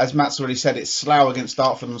 Exactly. As Matt's already said, it's Slough against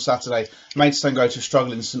Dartford on Saturday. Maidstone go to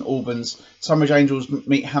struggle in St Albans. Tunbridge Angels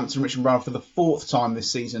meet Hampton Richmond Brown for the 4th time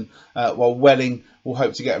this season, while Welling will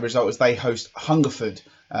hope to get a result as they host Hungerford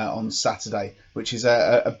on Saturday, which is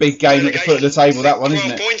a big game at the foot of the table, that one,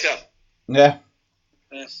 isn't it? Pointer. Yeah.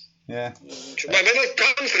 Yes. Yeah. Well,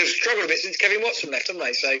 Hungerford have struggled a bit since Kevin Watson left, haven't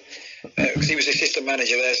they? So, because he was assistant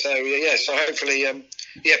manager there. So, so hopefully,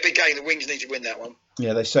 big game. The Wings need to win that one.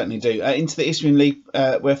 Yeah, they certainly do. Into the Isthmian League,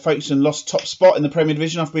 where Folkestone lost top spot in the Premier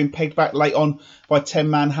Division after being pegged back late on by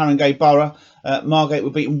 10-man Haringey Borough. Margate were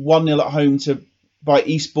beaten 1-0 at home by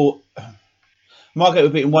Eastbourne. Margate were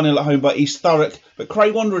beaten 1-0 at home by East Thurrock, but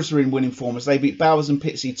Cray Wanderers are in winning form as they beat Bowers and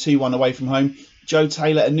Pitsea 2-1 away from home. Joe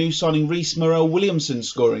Taylor, a new signing, Rhys Morrell Williamson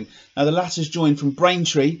scoring. Now, the latter's joined from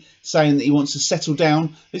Braintree, saying that he wants to settle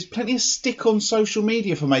down. There's plenty of stick on social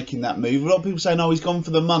media for making that move. A lot of people saying, he's gone for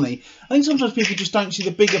the money. I think sometimes people just don't see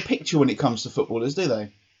the bigger picture when it comes to footballers, do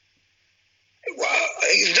they? Well,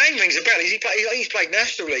 his name rings a bell. He's played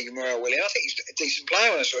National League, Morrell Williams. I think he's a decent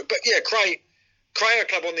player on that sort. But yeah, Cray are a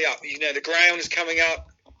club on the up. The ground is coming up.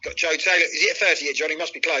 Got Joe Taylor. Is he at 30 yet, John? He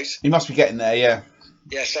must be close. He must be getting there, yeah.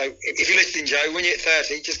 Yeah, so if you're listening, Joe, when you're at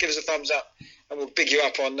 30, just give us a thumbs up and we'll big you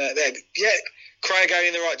up on there. Yeah, Cray going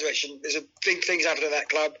in the right direction. There's a big things happening at that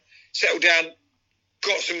club. Settled down,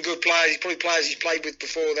 got some good players. He's probably players he's played with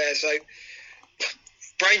before there. So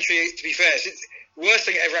Braintree, to be fair, the worst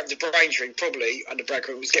thing that ever happened to Braintree, probably under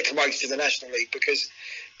Bradford, was get promoted to the National League, because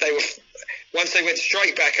they were, once they went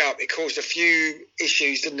straight back up, it caused a few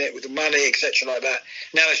issues, didn't it, with the money, etc. like that.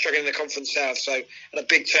 Now they're struggling in the Conference South, so, and a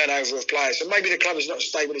big turnover of players. So maybe the club is not as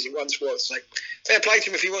stable as it once was. So fair play to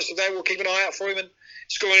him if he wants to there. We'll keep an eye out for him and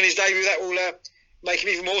scoring in his debut, that will make him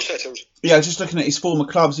even more settled. Yeah, just looking at his former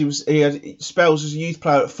clubs, he had spells as a youth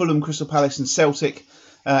player at Fulham, Crystal Palace and Celtic,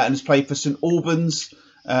 and has played for St Albans,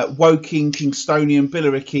 Woking, Kingstonian,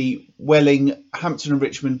 Billericay, Welling, Hampton and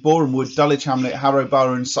Richmond, Boreham Wood, Dulwich Hamlet, Harrow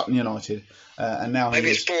Borough and Sutton United. And now maybe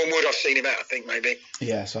it's Boreham Wood I've seen him at, I think, maybe.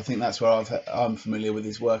 Yeah, so I think that's where I'm familiar with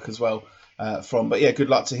his work as well from. But yeah, good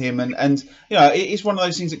luck to him. And you know, it's one of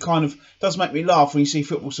those things that kind of does make me laugh when you see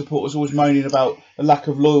football supporters always moaning about the lack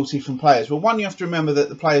of loyalty from players. Well, one, you have to remember that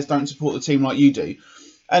the players don't support the team like you do.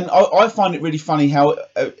 And I find it really funny how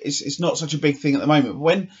it's not such a big thing at the moment. But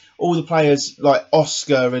when all the players like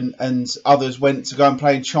Oscar and others went to go and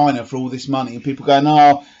play in China for all this money, and people going,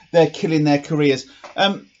 oh, they're killing their careers.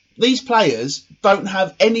 These players don't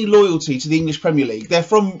have any loyalty to the English Premier League.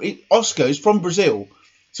 Oscar's from Brazil.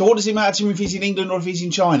 So what does it matter to him if he's in England or if he's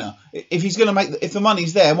in China? If he's going to if the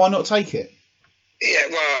money's there, why not take it? Yeah,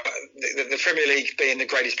 well, the Premier League being the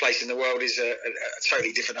greatest place in the world is a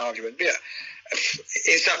totally different argument. But yeah,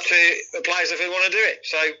 it's up to the players if they want to do it.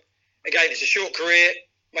 So, again, it's a short career.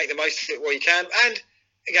 Make the most of it while you can. And,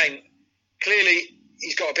 again, clearly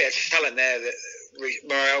he's got a bit of talent there,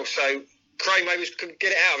 Morel. So, Craig maybe could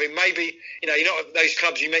get it out of him. Maybe, you're not those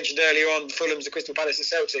clubs you mentioned earlier on, the Fulhams, the Crystal Palace, the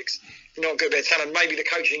Celtics. You're not got a bit of talent. Maybe the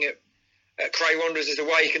coaching at Cray Wanderers is a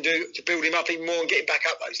way you can do to build him up even more and get him back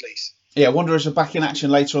up those leagues. Yeah, Wanderers are back in action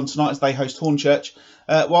later on tonight as they host Hornchurch,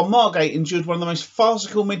 while Margate endured one of the most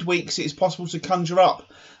farcical midweeks it is possible to conjure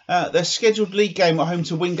up. Their scheduled league game at home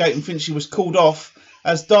to Wingate and Finchley was called off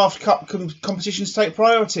as Daft Cup competitions take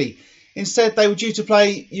priority. Instead, they were due to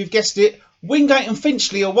play, you've guessed it, Wingate and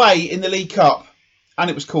Finchley away in the League Cup, and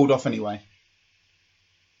it was called off anyway.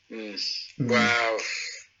 Wow.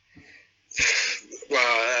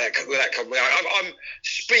 I'm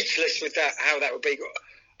speechless with that, how that would be.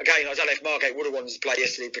 Again, I don't know if Margate would have wanted to play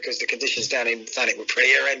yesterday because the conditions down in Thanet were pretty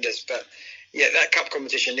horrendous. But yeah, that cup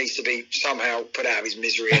competition needs to be somehow put out of his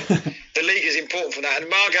misery. The league is important for that. And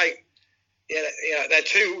Margate,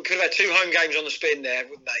 could have had two home games on the spin there,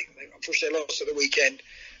 wouldn't they? Unfortunately, they lost at the weekend.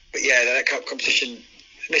 But yeah, that cup competition,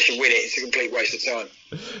 unless you win it, it's a complete waste of time.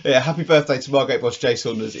 Yeah, happy birthday to Margate boss Jay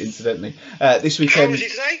Saunders, incidentally. This weekend. How old is he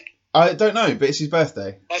today? I don't know, but it's his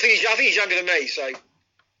birthday. I think he's younger than me, so.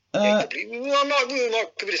 We might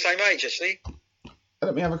could be the same age, actually.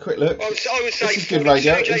 Let me have a quick look. I would say this is good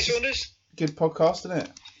radio. Jay Saunders. Good podcast, isn't it?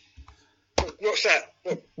 What's that?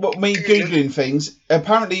 What me Googling things.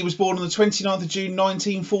 Apparently he was born on the 29th of June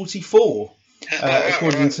 1944.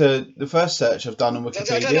 According to the first search I've done on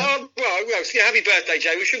Wikipedia. Happy birthday,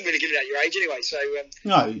 Jay. We shouldn't really give it at your age anyway. So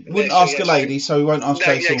no, wouldn't ask a lady, so we won't ask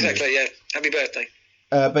Jay Saunders. Exactly, yeah. Happy birthday.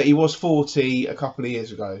 But he was 40 a couple of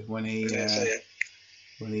years ago when he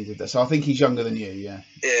when he did that. So I think he's younger than you, yeah.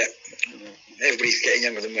 Yeah. Everybody's getting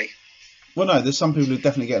younger than me. Well, no, there's some people who are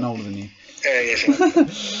definitely getting older than you.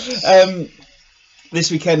 Yeah.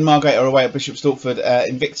 This weekend, Margate are away at Bishop Stortford.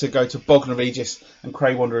 Invicta go to Bognor Regis, and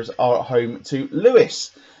Cray Wanderers are at home to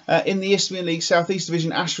Lewis. In the Isthmian League South East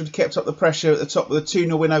Division, Ashford kept up the pressure at the top with a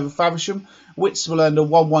 2-0 win over Faversham. Whitstable earned a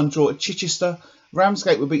 1-1 draw at Chichester.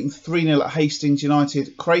 Ramsgate were beaten 3-0 at Hastings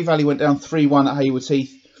United. Cray Valley went down 3-1 at Haywards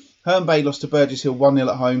Heath. Herne Bay lost to Burgess Hill 1-0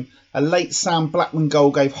 at home. A late Sam Blackman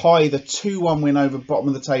goal gave High the 2-1 win over bottom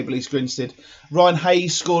of the table East Grinstead. Ryan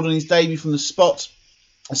Hayes scored on his debut from the spot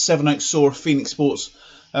as Sevenoaks saw Phoenix Sports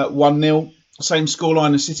 1-0. Same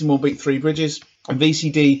scoreline as Sittingbourne beat Three Bridges. And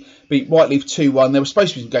VCD beat Whiteleaf 2-1. There were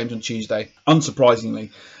supposed to be some games on Tuesday.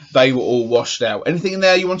 Unsurprisingly, they were all washed out. Anything in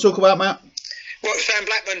there you want to talk about, Matt? Well, Sam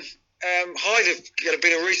Blackman, Hyde have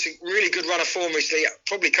been a really good run of form recently.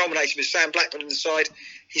 Probably culminated with Sam Blackman on the side.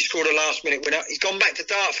 He scored a last-minute winner. He's gone back to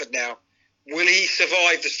Dartford now. Will he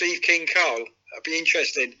survive the Steve King Carl? That'd be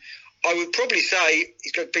interesting. I would probably say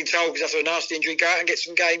he's been told because after a nasty injury, go out and get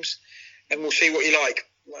some games, and we'll see what you like.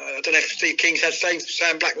 I don't know if Steve King's had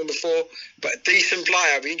Sam Blackman before, but a decent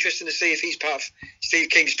player. It'd be interesting to see if he's part of Steve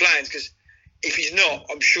King's plans, because if he's not,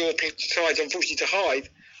 I'm sure sides, unfortunately, to Hyde,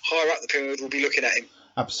 higher up the pyramid, will be looking at him.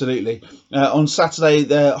 Absolutely. On Saturday,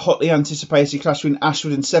 the hotly anticipated clash between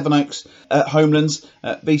Ashford and Sevenoaks at Homelands.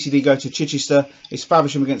 VCD go to Chichester. It's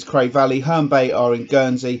Faversham against Cray Valley. Herne Bay are in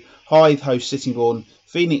Guernsey. Hythe hosts Sittingbourne.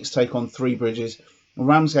 Phoenix take on Three Bridges.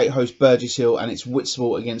 Ramsgate host Burgess Hill, and it's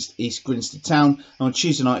Whitstable against East Grinstead Town. And on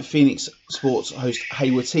Tuesday night, Phoenix Sports host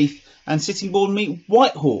Haywards Heath, and Sittingbourne meet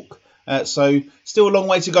Whitehawk. So still a long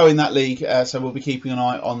way to go in that league, so we'll be keeping an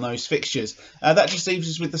eye on those fixtures. That just leaves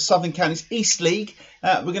us with the Southern Counties East League.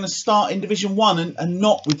 We're going to start in Division 1 and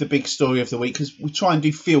not with the big story of the week, because we try and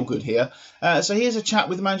do feel good here. So here's a chat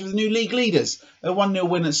with the manager of the new league leaders. A 1-0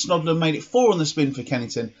 win at Snodland made it 4 on the spin for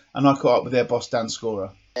Kennington, and I caught up with their boss Dan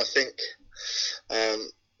Scorer. I think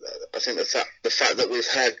I think the fact that we've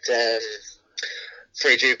had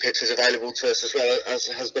 3G pitches available to us as well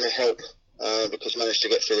has been a help, because we managed to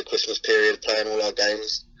get through the Christmas period playing all our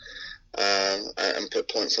games and put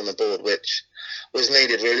points on the board, which was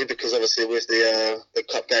needed really, because obviously with the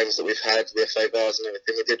cup games that we've had, the FA Vars and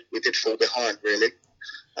everything, we did fall behind really.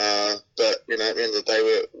 But you know, at the end of the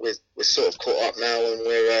day, we're sort of caught up now, and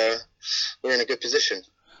we're in a good position.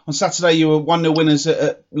 On Saturday, you were 1-0 winners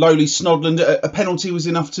at lowly Snodland. A penalty was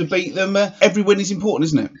enough to beat them. Every win is important,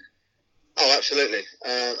 isn't it? Oh, absolutely.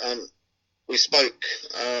 We spoke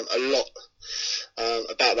a lot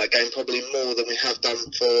about that game, probably more than we have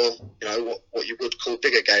done for what you would call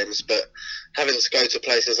bigger games. But having to go to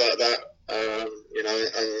places like that, and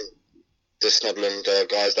the Snodland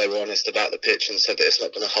guys, they were honest about the pitch and said that it's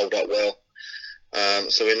not going to hold up well.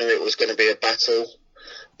 So we knew it was going to be a battle.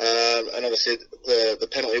 And obviously the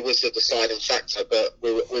penalty was the deciding factor, but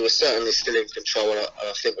we were certainly still in control, and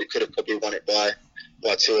I think we could have probably won it by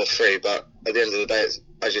 2 or 3. But at the end of the day,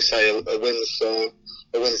 as you say, a win's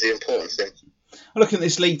the important thing. Looking at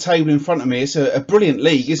this league table in front of me, it's a brilliant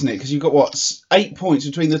league, isn't it? Because you've got 8 points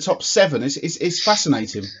between the top 7. It's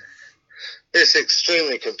fascinating. It's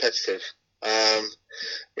extremely competitive, and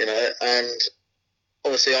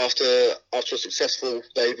obviously after a successful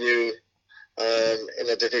debut in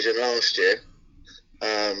the division last year,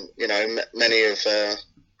 many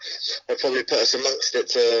have probably put us amongst it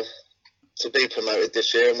to be promoted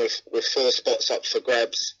this year, and with 4 spots up for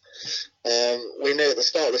grabs. We knew at the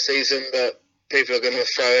start of the season that people are going to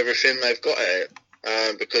throw everything they've got at it,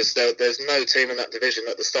 because there's no team in that division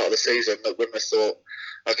at the start of the season that wouldn't have thought,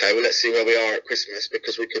 okay, well, let's see where we are at Christmas,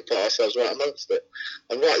 because we could put ourselves right amongst it.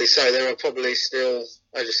 And rightly so, there are probably still,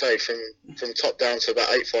 as you say, from top down to about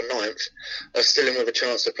 8th or 9th, are still in with a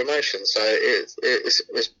chance of promotion. So it's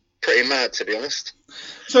pretty mad, to be honest.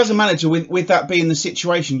 So as a manager, with that being the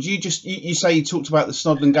situation, do you say you talked about the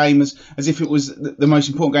Snodland game as if it was the most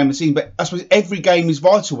important game of the season, but I suppose every game is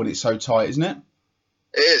vital when it's so tight, isn't it?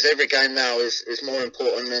 It is. Every game now is more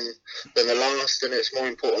important than the last, and it's more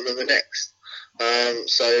important than the next.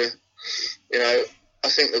 I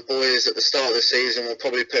think the boys at the start of the season were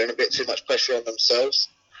probably putting a bit too much pressure on themselves,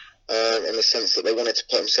 in the sense that they wanted to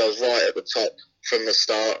put themselves right at the top from the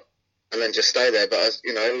start and then just stay there. But I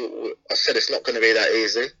said it's not going to be that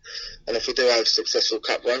easy, and if we do have successful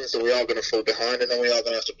cup runs, then we are going to fall behind, and then we are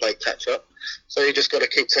going to have to play catch up. So you just got to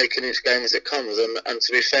keep taking each game as it comes, and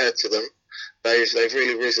to be fair to them, they've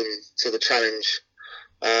really risen to the challenge.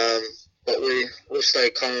 But we'll stay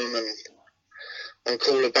calm and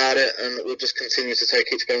cool about it, and we'll just continue to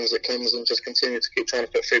take each game as it comes and just continue to keep trying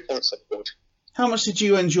to put 3 points on the board. How much did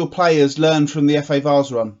you and your players learn from the FA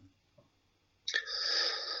Vars run?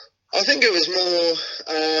 I think it was more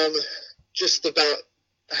just about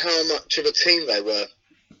how much of a team they were,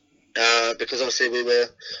 because obviously we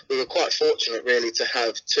were quite fortunate really to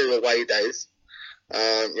have 2 away days,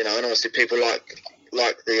 and obviously people like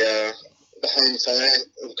the home tie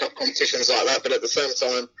and cup competitions like that, but at the same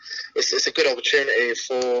time it's a good opportunity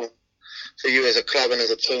for you as a club and as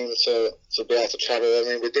a team to be able to travel. I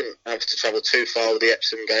mean, we didn't have to travel too far with the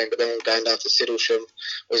Epsom game, but then we were going down to Siddlesham.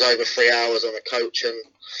 It was over 3 hours on a coach, and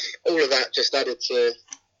all of that just added to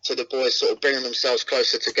the boys sort of bringing themselves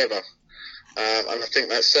closer together, and I think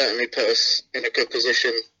that certainly put us in a good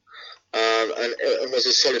position, and was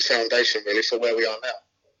a solid foundation really for where we are now.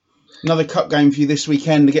 Another cup game for you this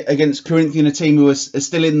weekend against Corinthian, a team who are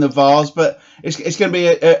still in the Vars, but it's going to be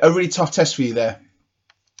a really tough test for you there.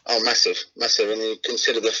 Oh, massive. And you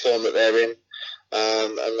consider the form that they're in,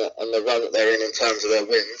 and the run that they're in terms of their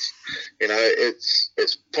wins.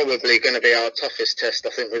 It's probably going to be our toughest test I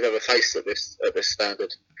think we've ever faced at this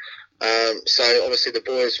standard. So obviously the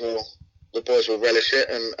boys will relish it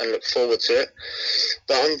and look forward to it.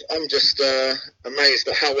 But I'm just amazed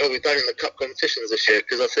at how well we've done in the cup competitions this year,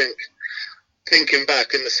 because I think, thinking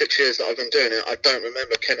back in the 6 years that I've been doing it, I don't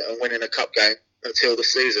remember Kennerton winning a cup game until the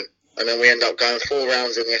season. And then we end up going 4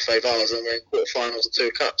 rounds in the FA Vars, and we're in quarterfinals of 2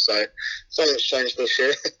 cups. So something's changed this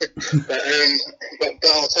year, but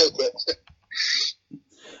I'll take it.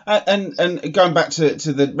 And going back to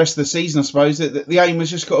the rest of the season, I suppose the aim has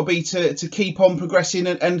just got to be to keep on progressing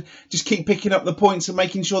and just keep picking up the points and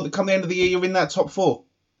making sure that come the end of the year you're in that top 4.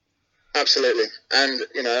 Absolutely. And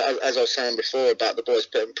as I was saying before about the boys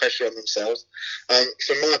putting pressure on themselves,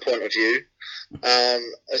 from my point of view,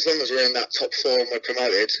 as long as we're in that top 4 and we're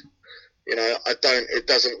promoted, it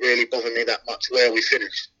doesn't really bother me that much where we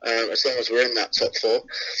finish, as long as we're in that top 4.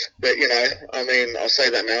 But I'll say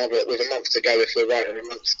that now, but with a month to go, if we're right in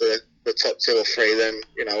amongst the top 2 or 3, then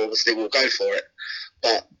obviously we'll go for it.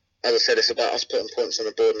 But as I said, it's about us putting points on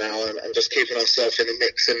the board now and just keeping ourselves in the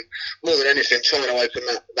mix, and more than anything, trying to open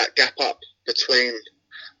that gap up between,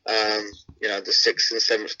 the 6th and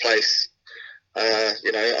 7th place. I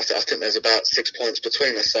think there's about 6 points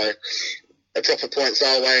between us, so a drop of points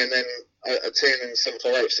our way, and then a team in 7th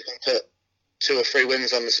or 8th that can put 2 or 3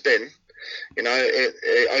 wins on the spin,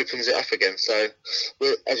 it opens it up again. So,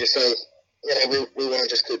 as you say, we want to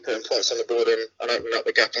just keep putting points on the board and open up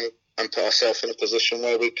the gap and put ourselves in a position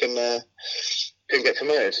where we can get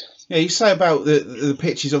promoted. Yeah, you say about the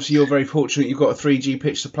pitches, obviously you're very fortunate you've got a 3G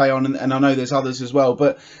pitch to play on, and I know there's others as well,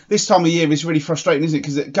 but this time of year is really frustrating, isn't it?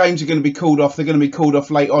 Because games are going to be called off, they're going to be called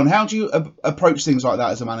off late on. How do you approach things like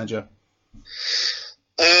that as a manager?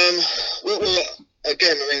 Well,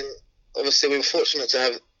 again, I mean, obviously we were fortunate to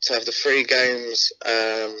have the 3 games.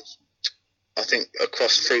 I think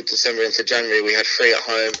across through December into January, we had 3 at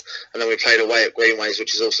home, and then we played away at Greenways,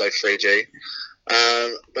 which is also 3G.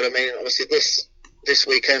 But I mean, obviously this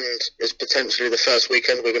weekend is potentially the first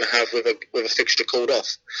weekend we're going to have with a fixture called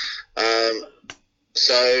off.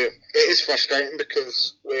 So it is frustrating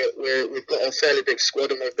because we've got a fairly big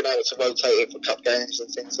squad, and we've been able to rotate it for cup games and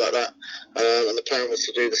things like that. And the plan was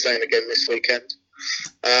to do the same again this weekend.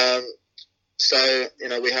 So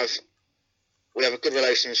we have a good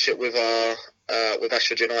relationship with with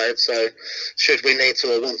Ashford United. So should we need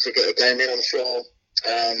to or want to get a game in, I'm sure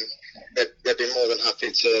they'd be more than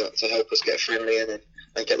happy to help us get friendly and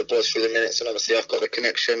get the boys through the minutes. And obviously I've got the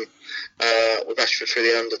connection with Ashford through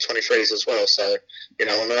the under-23s as well. So,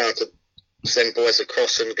 I'm allowed to send boys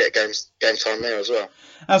across and get game time there as well.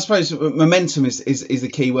 I suppose momentum is the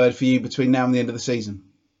key word for you between now and the end of the season.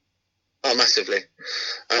 Oh, massively.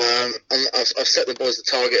 And I've set the boys the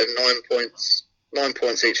target of 9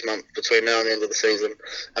 points each month between now and the end of the season,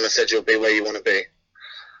 and I said you'll be where you want to be.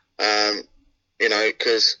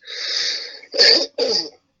 Because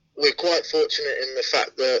we're quite fortunate in the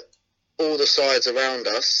fact that all the sides around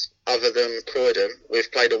us, other than Croydon,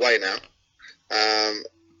 we've played away now.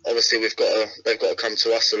 Obviously, they've got to come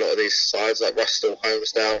to us. A lot of these sides, like Rustle,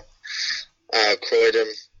 Holmesdale, Croydon,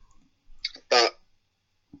 but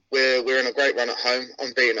we're in a great run at home,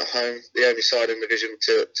 unbeaten at home, the only side in the division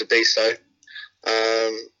to be so.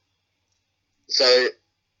 So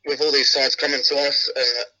with all these sides coming to us,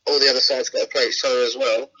 all the other sides got to play each other as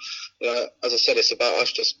well. As I said, it's about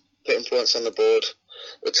us just putting points on the board.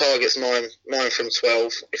 The target's 9 from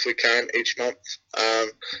 12 if we can each month.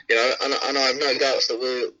 And I have no doubts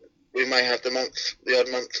that we may have the odd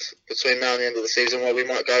month between now and the end of the season where we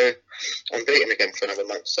might go unbeaten again for another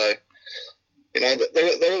month. So,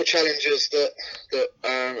 they're all challenges that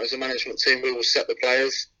as a management team we will set the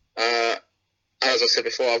players. As I said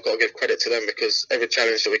before, I've got to give credit to them because every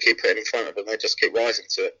challenge that we keep putting in front of them, they just keep rising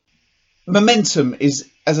to it. Momentum is,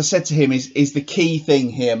 as I said to him, is the key thing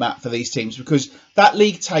here, Matt, for these teams, because that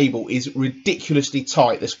league table is ridiculously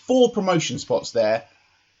tight. There's 4 promotion spots there.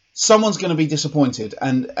 Someone's going to be disappointed,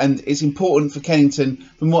 and it's important for Kennington,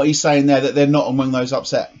 from what he's saying there, that they're not among those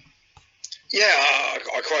upset. Yeah,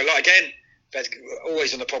 I quite like, again,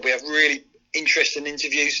 always on the pod, we have really interesting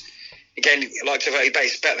interviews. Again, like to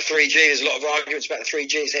base about the 3G. There's a lot of arguments about the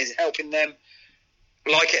 3G. It says helping them.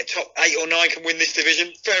 Like it, top 8 or 9 can win this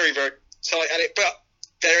division. Very, very tight at it, but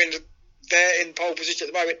they're in pole position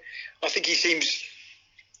at the moment. I think he seems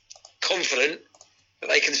confident that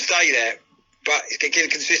they can stay there, but it's getting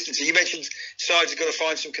consistency. You mentioned sides have got to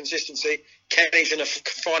find some consistency. Kennington are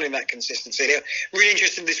finding that consistency. They're really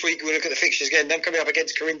interesting this week. We'll look at the fixtures again. Them coming up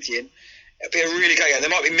against Corinthian. It'll be a really great game. There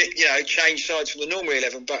might be change sides from the normal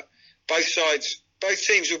 11, but both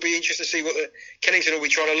teams will be interested to see what the Kennington will be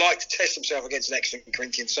trying to test themselves against an excellent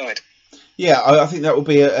Corinthian side. Yeah, I think that will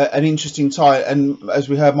be an interesting tie. And as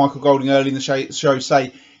we heard Michael Golding early in the show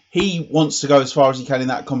say, he wants to go as far as he can in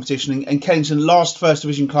that competition. And Kennington, last First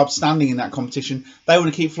Division club standing in that competition, they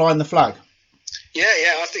want to keep flying the flag. Yeah,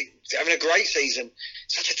 I think they're having a great season.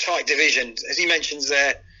 Such a tight division. As he mentions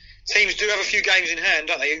there, teams do have a few games in hand,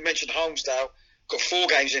 don't they? You mentioned Holmesdale, got 4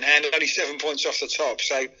 games in hand, only 7 points off the top.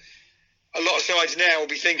 So a lot of sides now will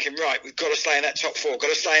be thinking, right, we've got to stay in that top 4,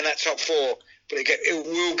 but it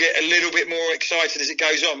will get a little bit more excited as it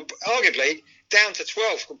goes on. But arguably, down to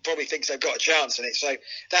 12 probably thinks they've got a chance in it. So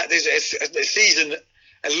that is a season,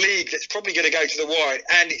 a league that's probably going to go to the wide,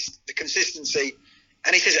 and it's the consistency.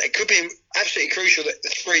 And he says it could be absolutely crucial that the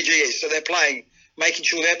 3G is, so they're playing, making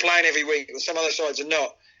sure they're playing every week, but some other sides are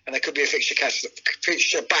not. and there could be a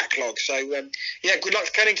fixture backlog. So, good luck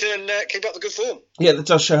to Kennington and keep up the good form. Yeah, that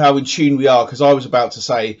does show how in tune we are, because I was about to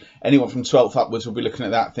say anyone from 12th upwards will be looking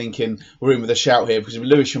at that thinking we're in with a shout here, because with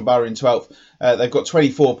Lewisham Borough in 12th, they've got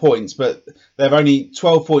 24 points, but they're only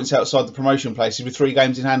 12 points outside the promotion places with 3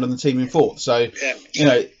 games in hand on the team in 4th. So,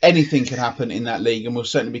 anything can happen in that league, and we'll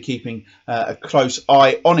certainly be keeping a close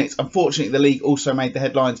eye on it. Unfortunately, the league also made the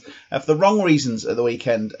headlines for the wrong reasons at the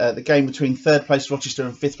weekend. The game between 3rd place Rochester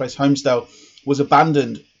and 5th place Holmesdale was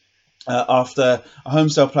abandoned after a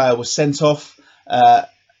Holmesdale player was sent off.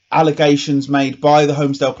 Allegations made by the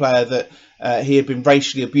Holmesdale player that he had been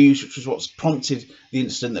racially abused, which was what's prompted the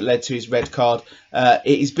incident that led to his red card.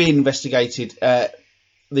 It is being investigated.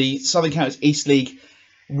 The Southern Counties East League,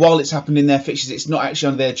 while it's happened in their fixtures, it's not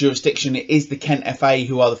actually under their jurisdiction. It is the Kent FA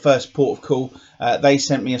who are the first port of call. They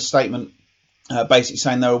sent me a statement basically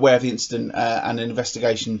saying they're aware of the incident and an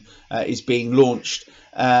investigation is being launched.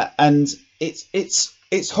 And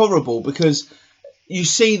it's horrible, because you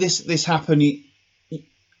see this happen.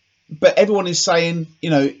 But everyone is saying,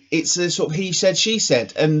 it's a sort of he said, she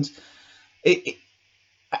said. And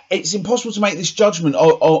it's impossible to make this judgment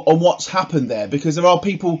on what's happened there, because there are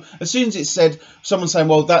people, as soon as it's said, someone saying,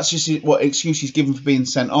 well, that's just what excuse he's given for being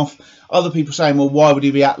sent off. Other people saying, well, why would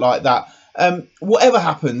he react like that? Whatever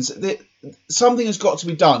happens, something has got to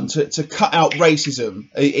be done to cut out racism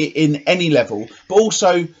in any level. But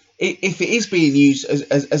also, if it is being used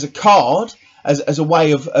as a card, as a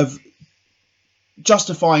way of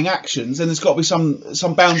justifying actions, then there's got to be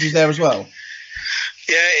some boundaries there as well.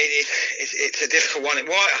 Yeah, it's a difficult one.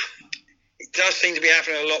 It does seem to be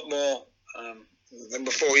happening a lot more than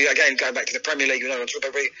before. Again, going back to the Premier League, I talked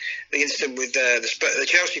about the incident with the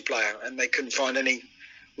Chelsea player, and they couldn't find any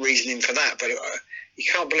reasoning for that. But you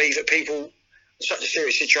can't believe that people in such a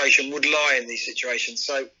serious situation would lie in these situations.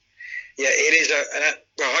 So, yeah, it is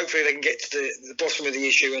hopefully they can get to the bottom of the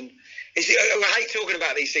issue. And I hate talking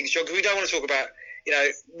about these things, John, because we don't want to talk about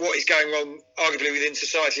what is going wrong, arguably, within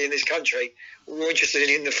society in this country. We're interested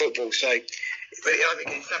in the football. So, but I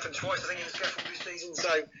think it's happened twice, in the Scaffold this season.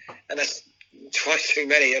 So, and that's twice too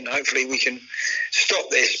many. And hopefully we can stop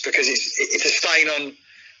this, because it's a stain on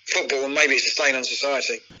football, and maybe it's a stain on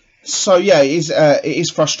society. So yeah, it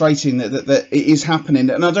is frustrating that it is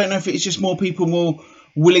happening, and I don't know if it's just more people more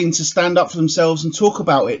willing to stand up for themselves and talk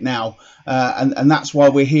about it now, and that's why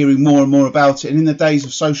we're hearing more and more about it. And in the days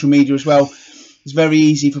of social media as well, it's very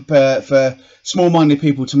easy for small-minded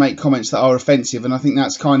people to make comments that are offensive, and I think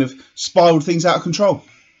that's kind of spiraled things out of control.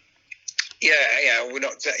 Yeah, we're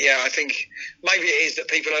not. Yeah, I think maybe it is that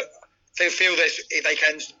people they feel they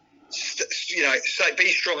can, be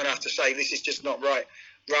strong enough to say this is just not right,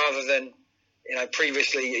 rather than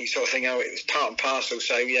previously you sort of think, it was part and parcel.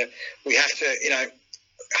 So yeah, we have to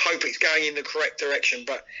hope it's going in the correct direction,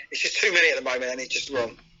 but it's just too many at the moment, and it's just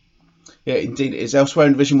wrong. Yeah, indeed it is. Elsewhere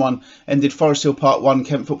in Division 1 ended Forest Hill Park 1,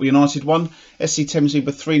 Kent Football United 1. SC Thamesmead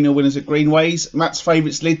were 3-0 winners at Greenways. Matt's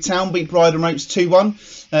favourites Lydd Town beat Bryden Ropes 2-1.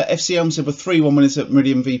 FC Elmsted were 3-1 winners at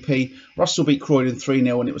Meridian VP. Russell beat Croydon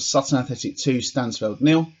 3-0, and it was Sutton Athletic 2, Stansfeld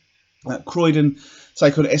 0. Croydon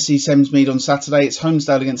take on SC Thamesmead on Saturday. It's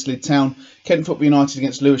Holmesdale against Lydd Town. Kent Football United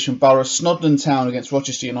against Lewisham Borough. Snodland Town against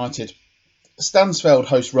Rochester United. Stansfeld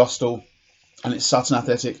host Rusthall, and it's Sutton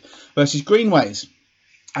Athletic versus Greenways.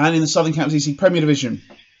 And in the Southern Counties East Premier Division,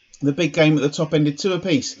 the big game at the top ended 2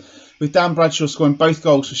 apiece, with Dan Bradshaw scoring both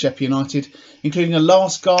goals for Sheppey United, including a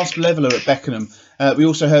last gasp leveller at Beckenham.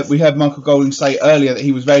 We heard Michael Golding say earlier that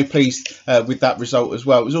he was very pleased with that result as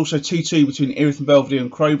well. It was also 2-2 between Erith and Belvedere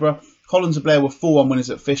and Crowborough. Hollands and Blair were 4-1 winners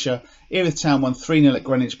at Fisher. Erith Town won 3-0 at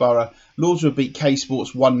Greenwich Borough. Lordswood beat K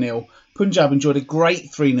Sports 1-0. Punjab enjoyed a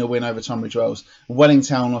great 3-0 win over Tunbridge Wells.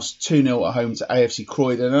 Wellington lost 2-0 at home to AFC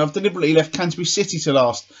Croydon. And I've deliberately left Canterbury City to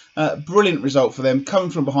last. Brilliant result for them, coming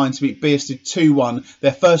from behind to beat Bearsted 2-1.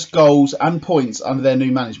 Their first goals and points under their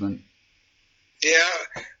new management. Yeah,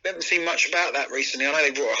 we haven't seen much about that recently. I know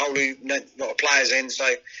they brought a whole new lot of players in, so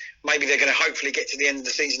maybe they're going to hopefully get to the end of the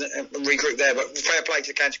season and regroup there. But fair play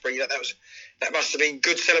to Canterbury. That must have been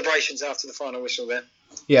good celebrations after the final whistle there.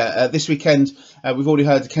 Yeah, this weekend we've already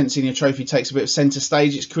heard the Kent Senior Trophy takes a bit of centre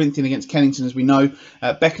stage. It's Corinthian against Kennington, as we know.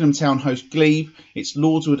 Beckenham Town host Glebe. It's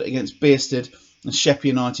Lordswood against Bearsted. And Sheppey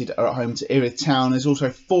United are at home to Erith Town. There's also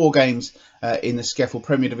 4 games in the Scaffold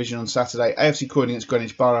Premier Division on Saturday. AFC Croydon against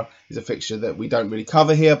Greenwich Borough is a fixture that we don't really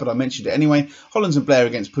cover here, but I mentioned it anyway. Hollands and Blair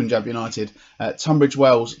against Punjab United. Tunbridge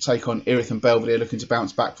Wells take on Erith and Belvedere, looking to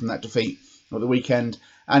bounce back from that defeat at the weekend.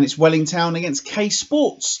 And it's Wellington against K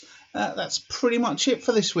Sports. That's pretty much it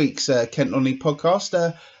for this week's Kent Non-League podcast.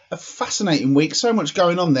 A fascinating week, so much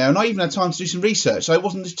going on there, and I even had time to do some research, so it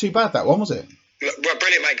wasn't too bad, that one, was it? Well,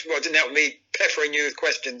 brilliant, mate. Well, it didn't help me peppering you with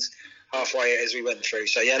questions halfway as we went through.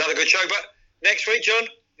 So, yeah, another good show. But next week, John,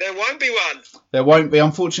 there won't be one. There won't be,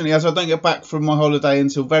 unfortunately, as I don't get back from my holiday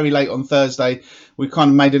until very late on Thursday. We kind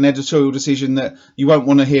of made an editorial decision that you won't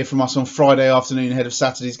want to hear from us on Friday afternoon ahead of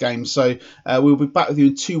Saturday's game. So we'll be back with you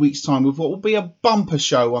in 2 weeks' time with what will be a bumper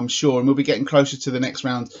show, I'm sure, and we'll be getting closer to the next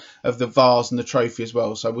round of the Vase and the trophy as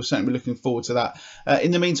well. So we'll certainly be looking forward to that. In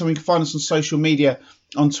the meantime, you can find us on social media.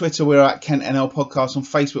 On Twitter, we're at Kent NL Podcast. On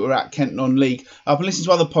Facebook, we're at Kent Non-League. I've been listening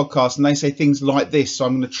to other podcasts and they say things like this, so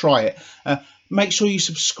I'm going to try it. Make sure you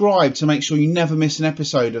subscribe to make sure you never miss an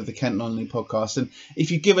episode of the Kent Non-League Podcast. And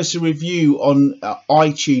if you give us a review on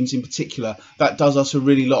iTunes in particular, that does us a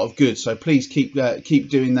really lot of good. So please keep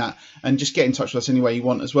doing that and just get in touch with us any way you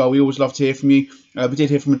want as well. We always love to hear from you. We did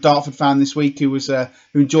hear from a Dartford fan this week who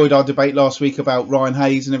enjoyed our debate last week about Ryan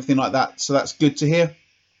Hayes and everything like that. So that's good to hear.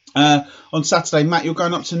 On Saturday, Matt, you're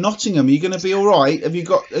going up to Nottingham. Are you going to be all right? Have you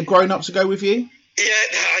got a grown-up to go with you? Yeah,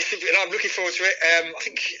 I'm looking forward to it. I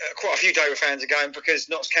think quite a few Dover fans are going because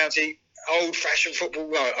Notts County, old-fashioned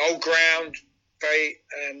football, old ground, very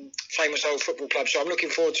famous old football club. So I'm looking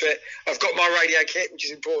forward to it. I've got my radio kit, which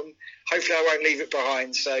is important. Hopefully I won't leave it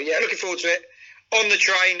behind. So, yeah, looking forward to it. On the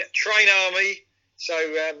train army. So,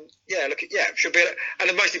 should be. And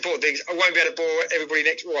the most important thing is I won't be able to bore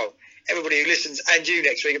everybody who listens and you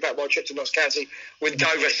next week about my trip to Notts County when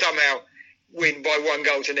Dover somehow win by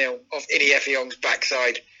 1-0 off Innie Effiong's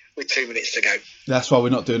backside with 2 minutes to go. That's why we're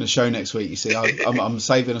not doing a show next week, you see. I'm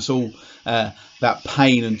saving us all that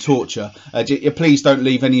pain and torture. Please don't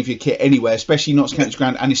leave any of your kit anywhere, especially Notts County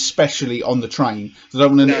Ground and especially on the train, because I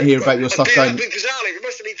don't want to hear about your stuff going... Bizarrely, you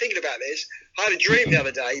must have been thinking about this. I had a dream the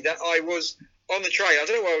other day that I was on the train. I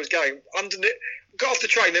don't know where I was going. Got off the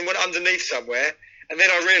train, then went underneath somewhere, and then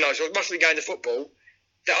I realised I must have been going to football,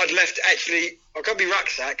 that I'd left I've got my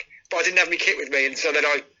rucksack, but I didn't have my kit with me, and so then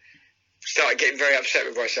I started getting very upset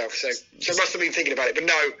with myself. So I must have been thinking about it. But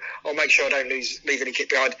no, I'll make sure I don't leave any kit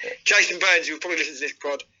behind. Jason Burns, who'll probably listen to this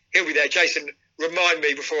pod, he'll be there. Jason, remind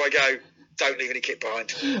me before I go, don't leave any kit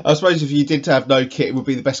behind. I suppose if you did have no kit, it would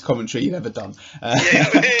be the best commentary you'd ever done.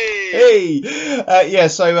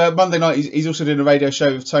 So Monday night, he's also doing a radio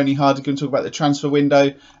show with Tony Hardy, going to talk about the transfer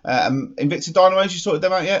window. Invicta Dynamos, you sorted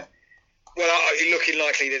them out yet? Well, looking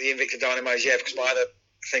likely that the Invicta Dynamos, because my other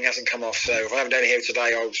thing hasn't come off, so if I haven't done it here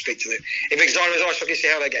today, I'll speak to them. Invicta Dynamos Ice Hockey, see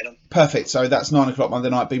how they're getting on. Perfect. So that's 9 o'clock Monday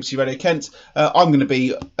night, BBC Radio Kent. I'm going to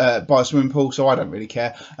be by a swimming pool, so I don't really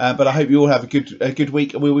care. But I hope you all have a good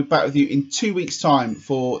week, and we'll be back with you in 2 weeks' time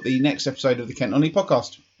for the next episode of the Kent Non-League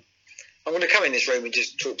Podcast. I'm going to come in this room and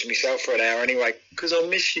just talk to myself for an hour anyway, because I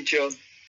miss you, John.